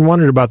 I've often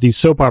wondered about these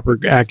soap opera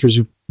actors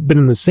who've been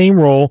in the same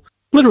role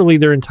literally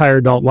their entire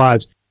adult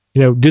lives.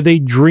 Do they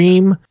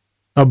dream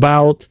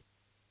about,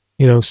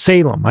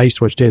 Salem? I used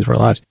to watch Days of Our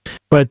Lives,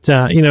 but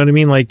you know what I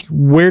mean? Like,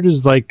 where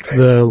does like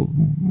the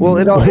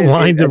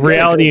lines of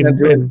reality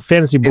and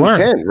fantasy blur?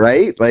 Intent,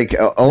 right? Like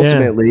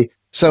ultimately,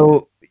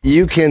 so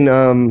you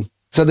can.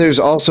 So there's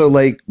also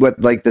like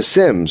The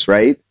Sims,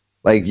 right?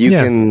 Like you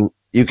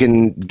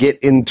can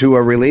get into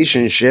a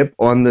relationship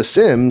on The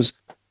Sims,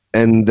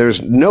 and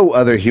there's no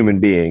other human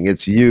being.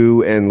 It's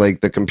you and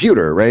like the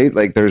computer, right?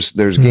 Like there's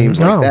games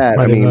like that.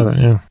 I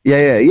mean,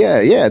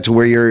 yeah. To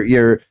where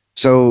you're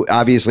so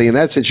obviously in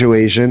that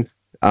situation,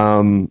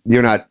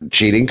 you're not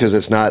cheating because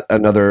it's not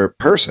another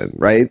person,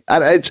 right?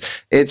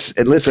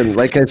 Listen,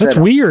 like I said, that's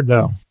weird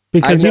though.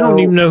 Because you don't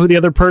even know who the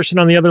other person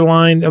on the other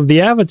line of the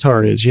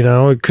avatar is,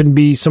 It couldn't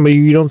be somebody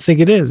you don't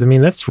think it is. I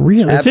mean, that's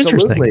real. That's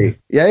interesting.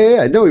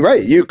 Yeah. No, you're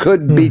right. You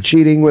could be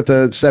cheating with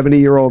a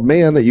 70-year-old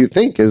man that you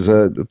think is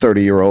a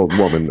 30-year-old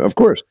woman, of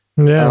course.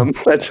 Yeah.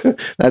 That's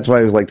why I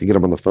always like to get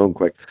him on the phone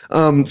quick.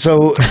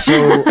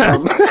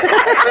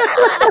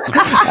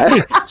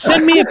 Hey,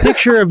 send me a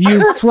picture of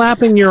you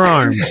flapping your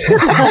arms.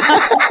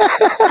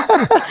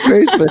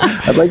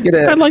 I'd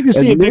like to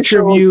see a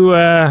picture of you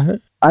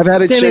I've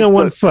had standing on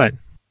one foot.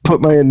 Put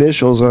my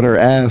initials on her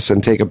ass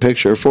and take a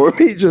picture for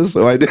me, just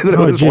so I knew that it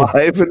was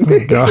live and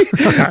me.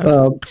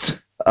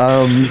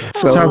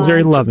 Sounds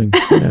very loving.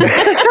 Yeah.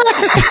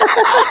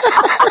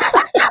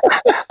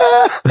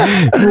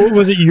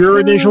 Was it your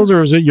initials or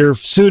was it your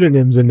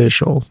pseudonym's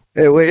initials?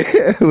 It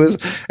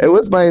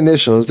was my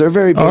initials. They're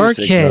very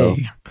basic. RK.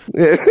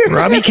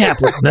 Robbie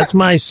Kaplan. That's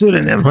my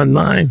pseudonym on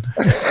mine.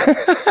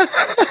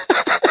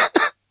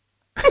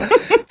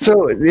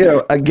 So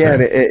again,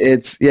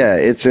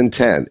 it's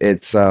intent.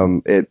 It's I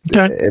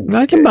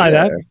can buy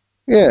that.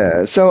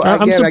 Yeah. So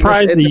I'm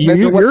surprised that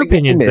your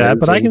opinion's that,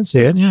 but I can see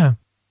it. Yeah.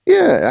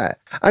 Yeah.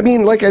 I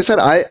mean, like I said,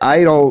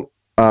 I don't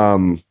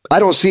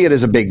see it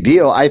as a big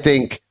deal. I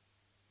think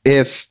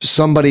if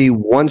somebody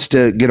wants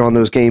to get on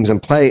those games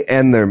and play,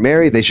 and they're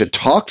married, they should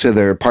talk to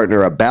their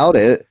partner about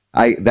it.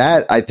 I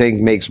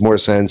think makes more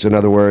sense. In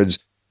other words,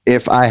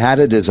 if I had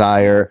a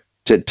desire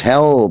to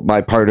tell my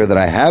partner that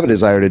I have a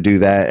desire to do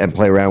that and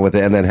play around with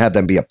it, and then have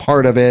them be a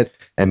part of it,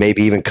 and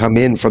maybe even come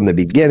in from the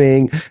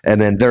beginning,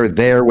 and then they're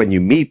there when you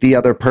meet the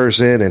other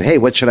person, and hey,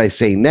 what should I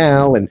say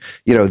now? And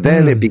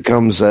then it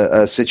becomes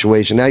a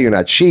situation. Now you're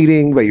not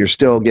cheating, but you're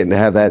still getting to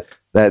have that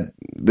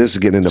this is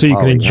getting into so you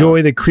can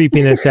enjoy the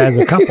creepiness as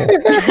a couple.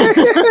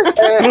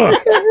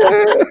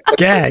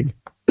 Gag.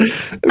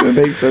 It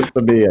makes sense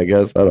to me, I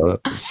guess. I don't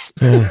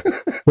know.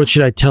 What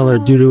should I tell her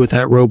to do with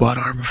that robot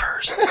arm of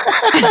hers?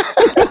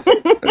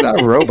 They're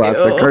not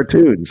robots, they're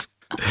cartoons.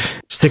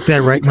 Stick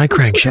that right in my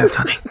crankshaft,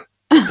 honey.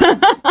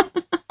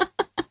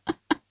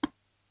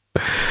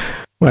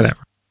 Whatever.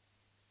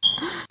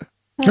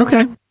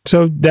 Okay.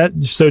 So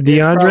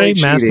DeAndre,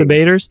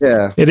 masturbators.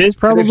 Yeah. It is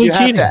probably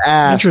cheating. You have to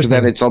ask,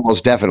 then it's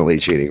almost definitely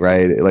cheating,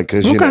 right? Like,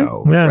 because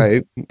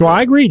right? Well,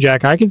 I agree,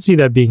 Jack. I can see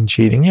that being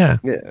cheating. Yeah.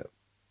 Yeah.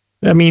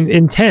 I mean,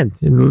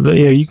 intent.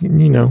 You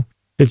can,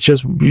 it's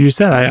just, you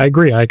said, I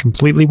agree. I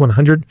completely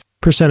 100%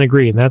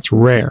 agree. And that's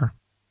rare.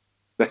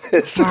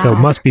 So it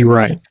must be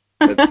right.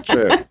 That's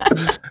true.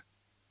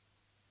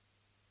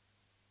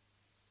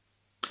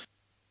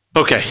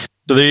 Okay.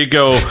 So there you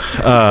go.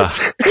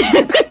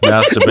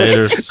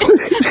 Masturbators.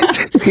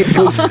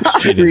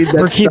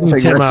 We're keeping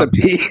Tim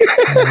recipe.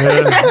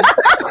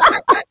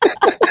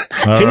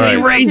 Up. Too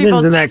many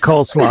raisins in that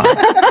coleslaw.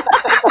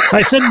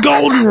 I said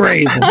golden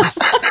raisins.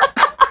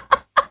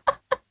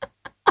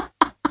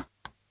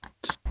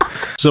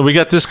 So we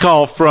got this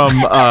call from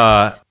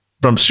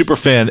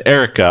superfan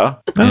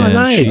Erica. Oh,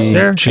 nice.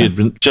 She had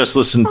been just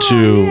listened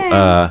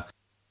to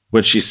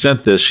when she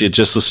sent this. She had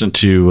just listened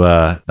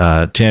to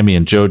Tammy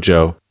and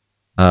JoJo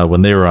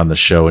when they were on the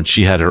show, and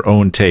she had her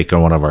own take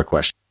on one of our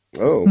questions.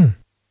 Oh,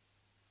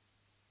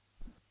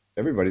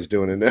 everybody's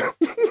doing it now.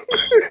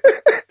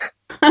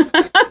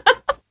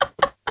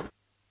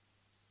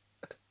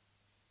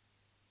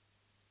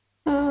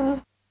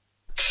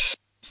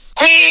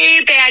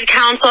 Hey, Bad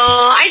Counsel.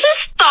 I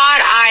just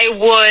thought I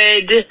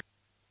would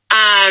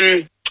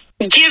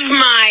give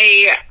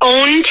my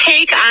own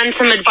take on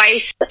some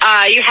advice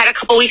you had a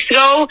couple weeks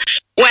ago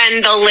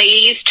when the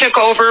ladies took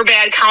over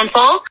Bad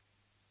Counsel.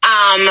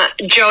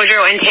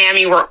 JoJo and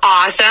Tammy were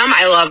awesome.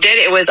 I loved it.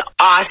 It was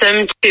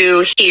awesome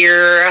to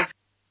hear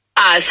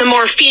some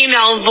more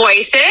female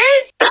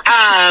voices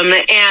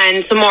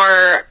and some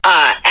more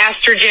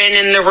estrogen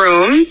in the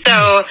room.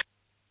 So,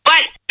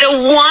 but the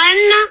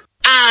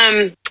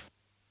one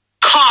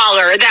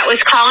caller that was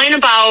calling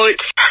about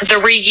the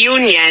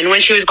reunion,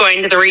 when she was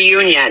going to the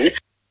reunion,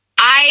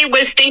 I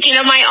was thinking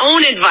of my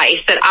own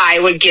advice that I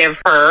would give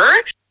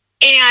her.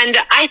 And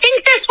I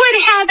think this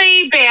would have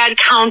a Bad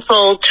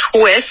Counsel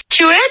twist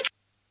to it.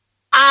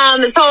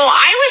 So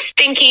I was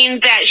thinking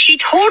that she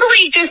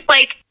totally just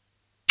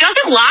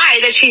doesn't lie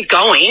that she's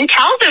going,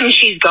 tells him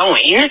she's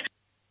going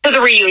to the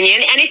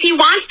reunion. And if he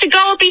wants to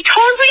go, be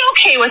totally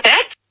okay with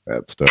it.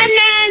 That's dope. And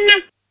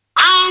then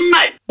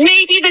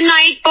maybe the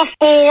night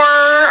before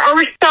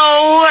or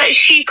so,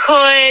 she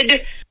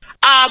could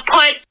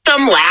put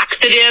some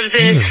laxatives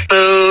in his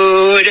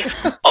food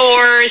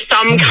or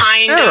some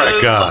kind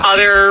of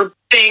other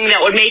thing that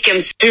would make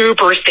him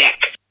super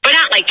sick. But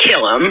not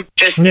kill him,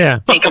 just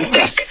make him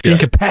sick. Yeah.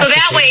 So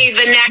that way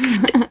the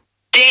next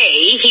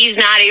day he's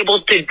not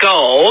able to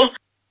go.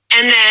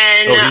 And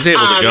then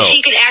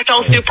he could act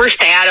all super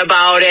sad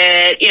about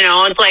it.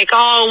 It's like,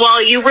 oh,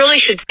 well, you really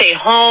should stay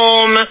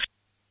home.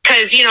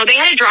 Because, they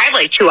had to drive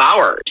 2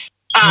 hours.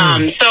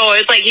 So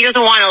it's he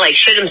doesn't want to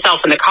shit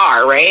himself in the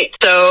car, right?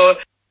 So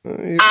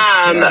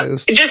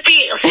just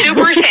be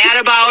super sad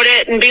about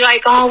it and be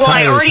like, oh, well,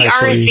 I already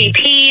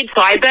RSVP'd,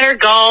 so I better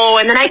go.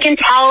 And then I can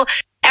tell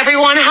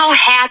everyone how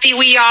happy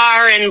we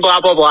are and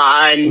blah, blah,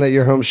 blah. And let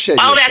your home shit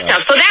all that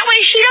stuff. So that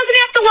way she doesn't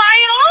have to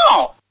lie at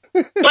all.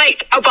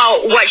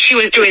 About what she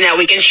was doing that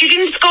weekend. She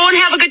can just go and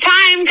have a good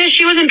time because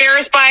she was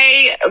embarrassed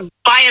by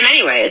him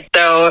anyway.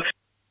 So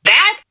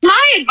that's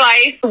my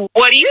advice.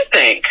 What do you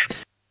think?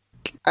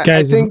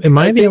 Guys, am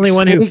I the only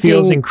one who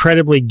feels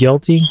incredibly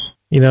guilty?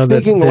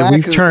 That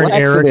we've turned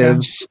Erica.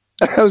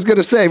 I was going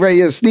to say,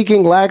 right,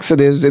 sneaking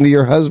laxatives into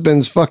your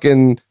husband's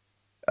fucking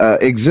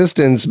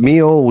existence,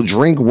 meal,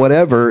 drink,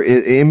 whatever,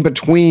 in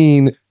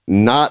between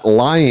not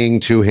lying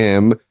to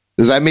him.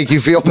 Does that make you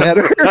feel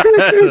better?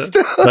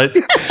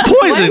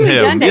 Poison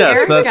him.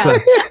 Yes, that's.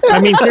 I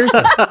mean,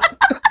 seriously.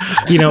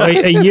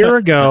 A year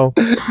ago,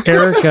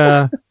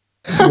 Erica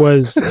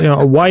was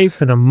a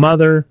wife and a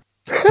mother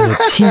and a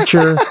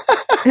teacher.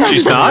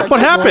 She's not. What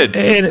happened?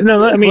 And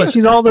no, I mean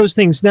she's all those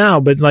things now.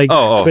 But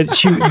but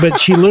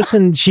she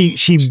listened.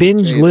 She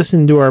binge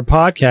listened to our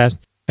podcast,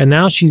 and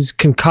now she's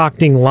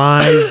concocting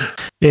lies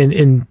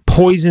and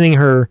poisoning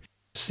her.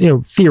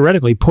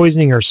 Theoretically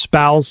poisoning her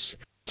spouse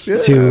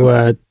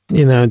to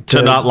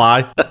not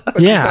lie.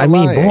 Yeah, I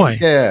mean, boy.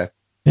 Yeah.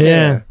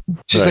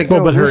 She's like,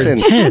 no, but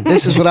listen,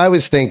 this is what I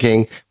was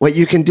thinking. What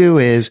you can do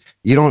is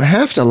you don't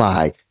have to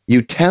lie.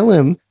 You tell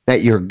him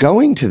that you're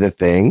going to the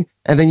thing,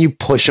 and then you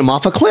push him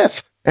off a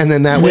cliff. And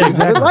then that way, I would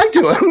lie to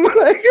him.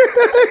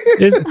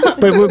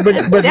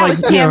 but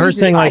her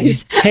saying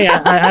hey,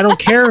 I don't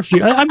care if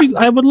you.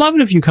 I would love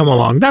it if you come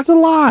along. That's a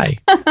lie,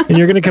 and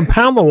you're going to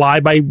compound the lie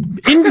by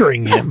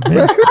injuring him.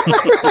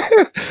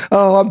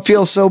 Oh, I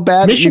feel so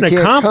bad. Mission that you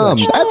can't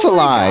accomplished. Come. That's a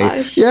lie.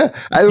 Gosh. Yeah,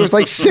 there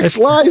was 6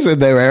 lies in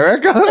there,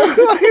 Eric.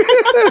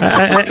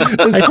 I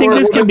think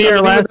this can be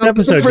our last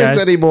episode, guys.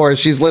 Anymore.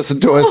 She's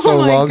listened to us so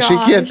long, she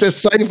can't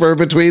decipher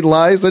between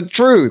lies and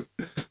truth.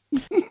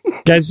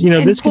 Guys,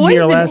 this could be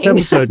our last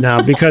episode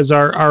now because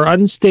our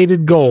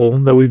unstated goal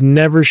that we've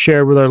never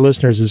shared with our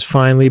listeners has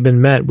finally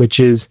been met, which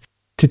is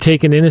to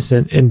take an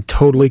innocent and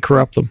totally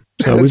corrupt them.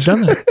 So we've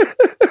done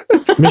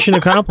that. Mission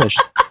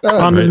accomplished.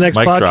 On to the next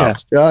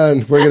podcast.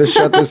 Done. We're going to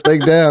shut this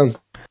thing down.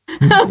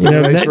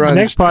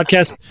 Next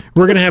podcast,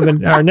 we're going to have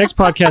our next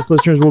podcast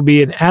listeners will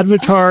be an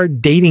Avatar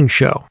dating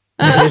show.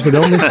 Okay, so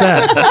don't miss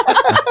that.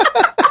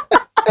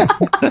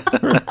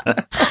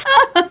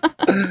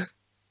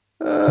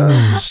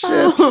 Oh, shit.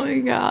 Oh my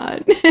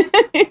God.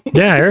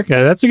 Yeah, Erica,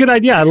 that's a good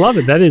idea. I love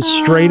it. That is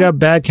straight up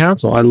bad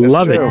counsel. I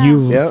love it.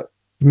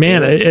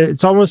 Man,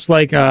 it's almost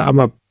like I'm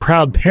a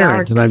proud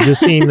parent, and I've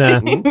just seen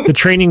the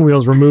training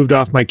wheels removed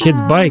off my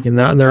kid's bike, and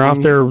they're off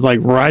there like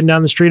riding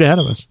down the street ahead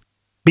of us,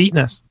 beating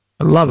us.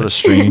 I love it. What a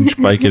strange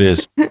bike it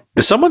is.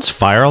 Is someone's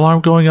fire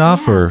alarm going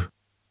off or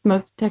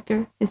smoke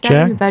detector? Is that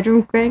Jack? in your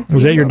bedroom, Greg?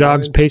 Was that your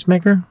dog's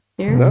pacemaker?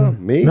 Here? No,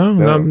 me? No,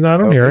 I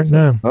don't hear it. So.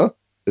 No. Huh?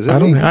 Is it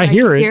I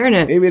hear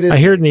it. Maybe it is. I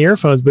hear it in the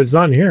earphones, but it's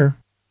not in here.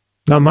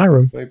 Not in my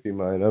room. Might be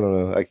mine. I don't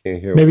know. I can't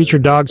hear. Maybe it's your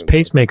dog's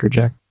pacemaker,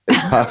 Jack.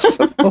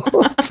 Possible.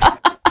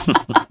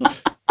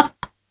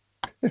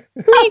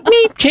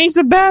 Meep, change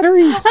the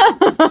batteries.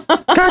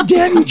 God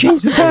damn you,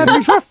 change the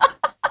batteries.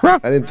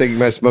 Ruff. I didn't think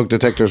my smoke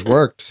detectors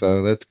worked,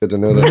 so that's good to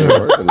know that they're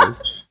working.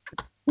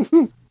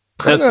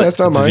 No, that's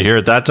not mine. Did you hear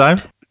it that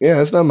time? Yeah,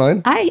 that's not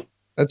mine.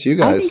 That's you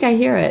guys. I think I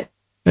hear it.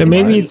 And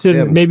maybe it's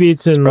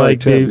in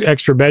like Tim's. the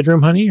extra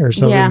bedroom, honey, or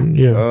something.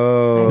 Yeah.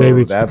 Oh,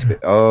 maybe that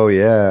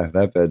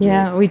bedroom.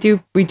 Yeah, we do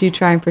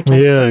try and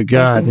protect. Yeah,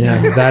 God,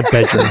 yeah, that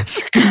bedroom.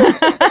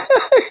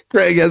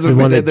 Greg hasn't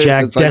the one been that in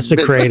there Jack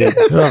desecrated.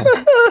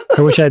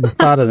 I wish I hadn't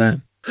thought of that.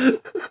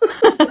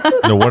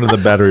 No wonder the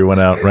battery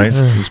went out, right?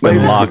 It's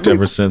been locked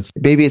ever since.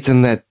 Maybe it's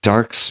in that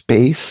dark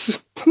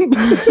space between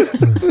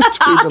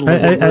the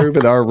living room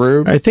and our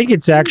room. I think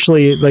it's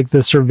actually like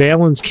the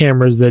surveillance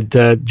cameras that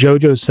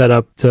JoJo set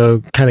up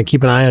to kind of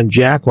keep an eye on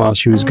Jack while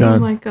she was gone.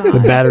 My God. The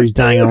battery's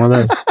dying on one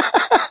of those.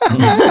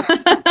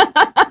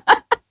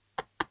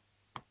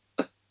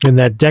 And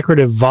that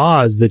decorative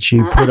vase that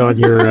you put on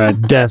your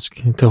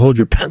desk to hold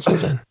your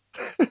pencils in.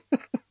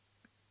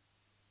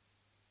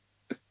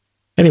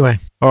 Anyway.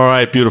 All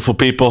right, beautiful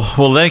people.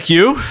 Well, thank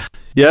you.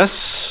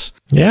 Yes.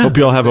 Yeah. Hope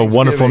you all have a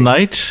wonderful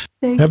night.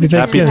 Happy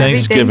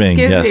Thanksgiving.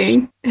 Yes.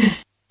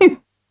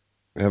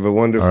 Have a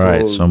wonderful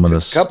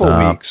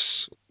couple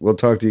weeks. We'll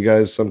talk to you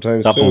guys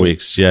sometime soon. Couple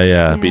weeks.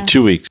 Yeah. It'd be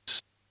 2 weeks.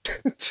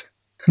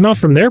 Not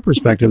from their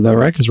perspective, though,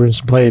 right? Because we're going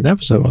to play an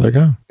episode while they're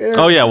gone. Yeah.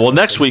 Oh, yeah. Well,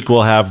 next week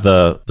we'll have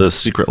the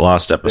Secret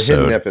Lost episode.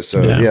 The hidden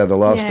episode. Yeah, the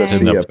Lost at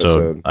Sea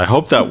episode. I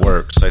hope that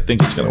works. I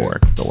think it's going to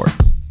work. It'll work.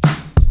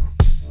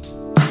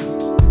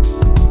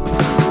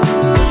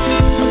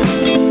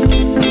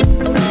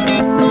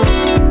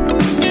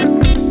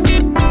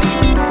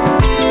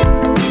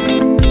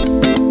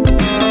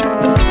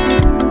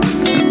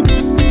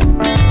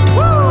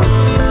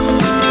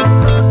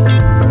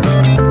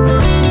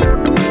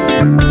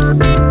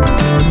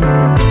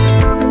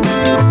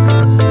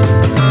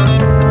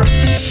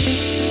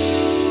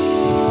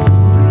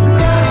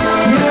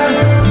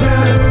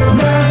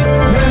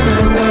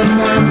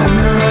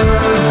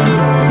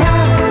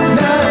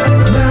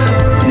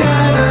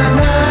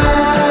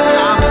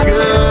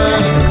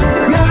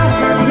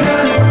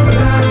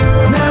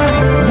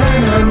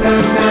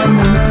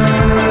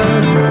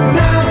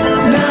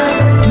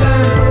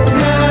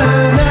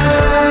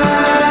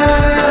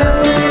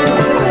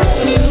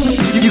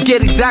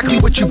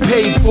 What you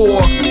paid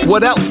for.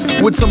 What else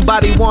would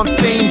somebody want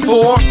fame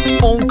for?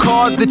 Own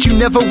cars that you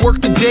never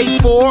worked a day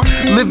for.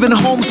 Live in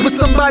homes with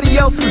somebody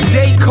else's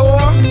decor.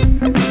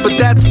 But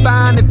that's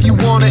fine if you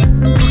want it.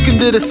 Look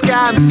into the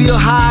sky and feel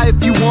high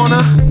if you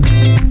wanna.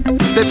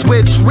 That's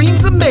where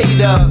dreams are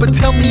made of. But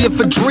tell me if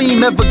a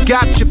dream ever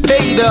got you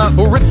paid up,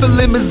 or if a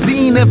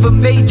limousine ever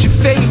made you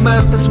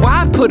famous. That's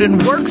why I put in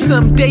work,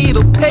 someday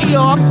it'll pay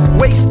off.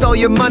 Waste all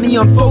your money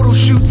on photo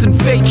shoots and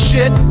fake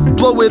shit.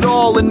 Blow it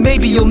all and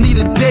maybe you'll need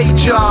a day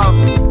job.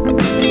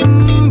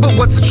 But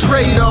what's the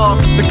trade-off?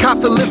 The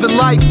cost of living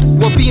life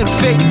while being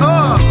fake.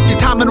 Your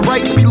time and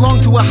rights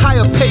belong to a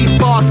higher paid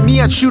boss. Me,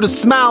 I'd shoot a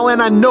smile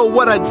and I know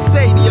what I'd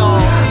say to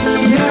y'all.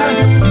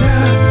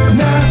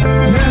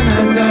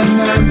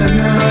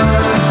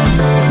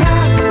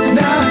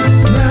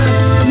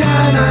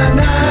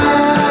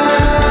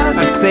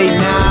 I'd say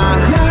nah.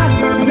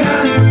 I'm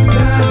good.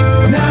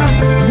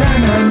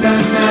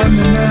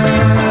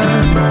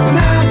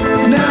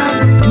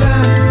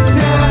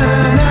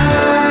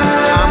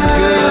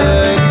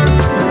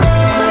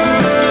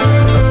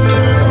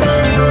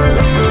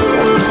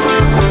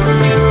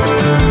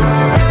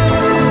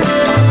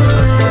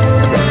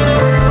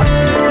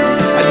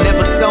 I'd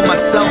never sell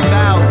myself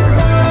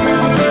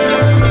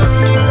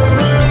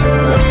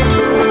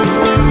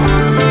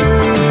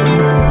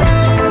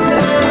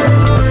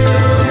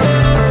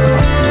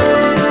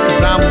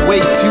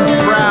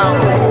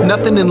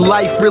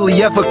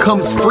really ever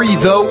comes free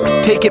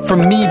though. Take it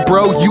from me,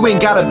 bro, you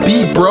ain't gotta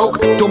be broke.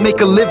 Don't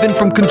make a living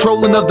from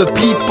controlling other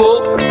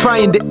people,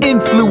 trying to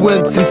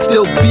influence and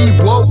still be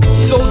woke.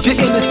 Soldier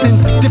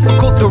innocence is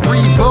difficult to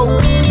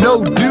revoke.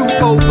 No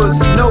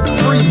do-overs, no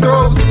free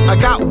throws. I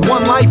got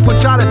one life,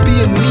 which ought to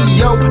be in me,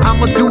 yo.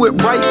 I'ma do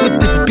it right with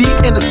this beat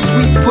and a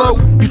sweet flow.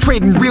 You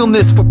trading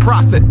realness for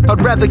profit.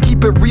 I'd rather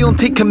keep it real and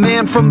take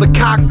command from the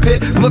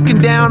cockpit.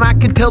 Looking down, I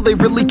can tell they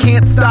really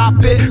can't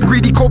stop it.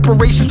 Greedy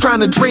corporations trying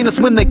to drain us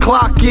when they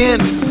clock in.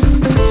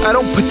 I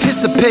don't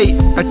participate,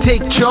 I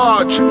take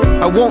charge.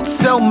 I won't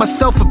sell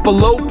myself at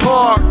below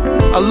par.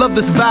 I love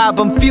this vibe,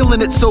 I'm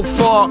feeling it so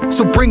far.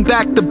 So bring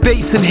back the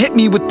bass and hit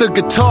me with the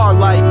guitar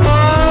like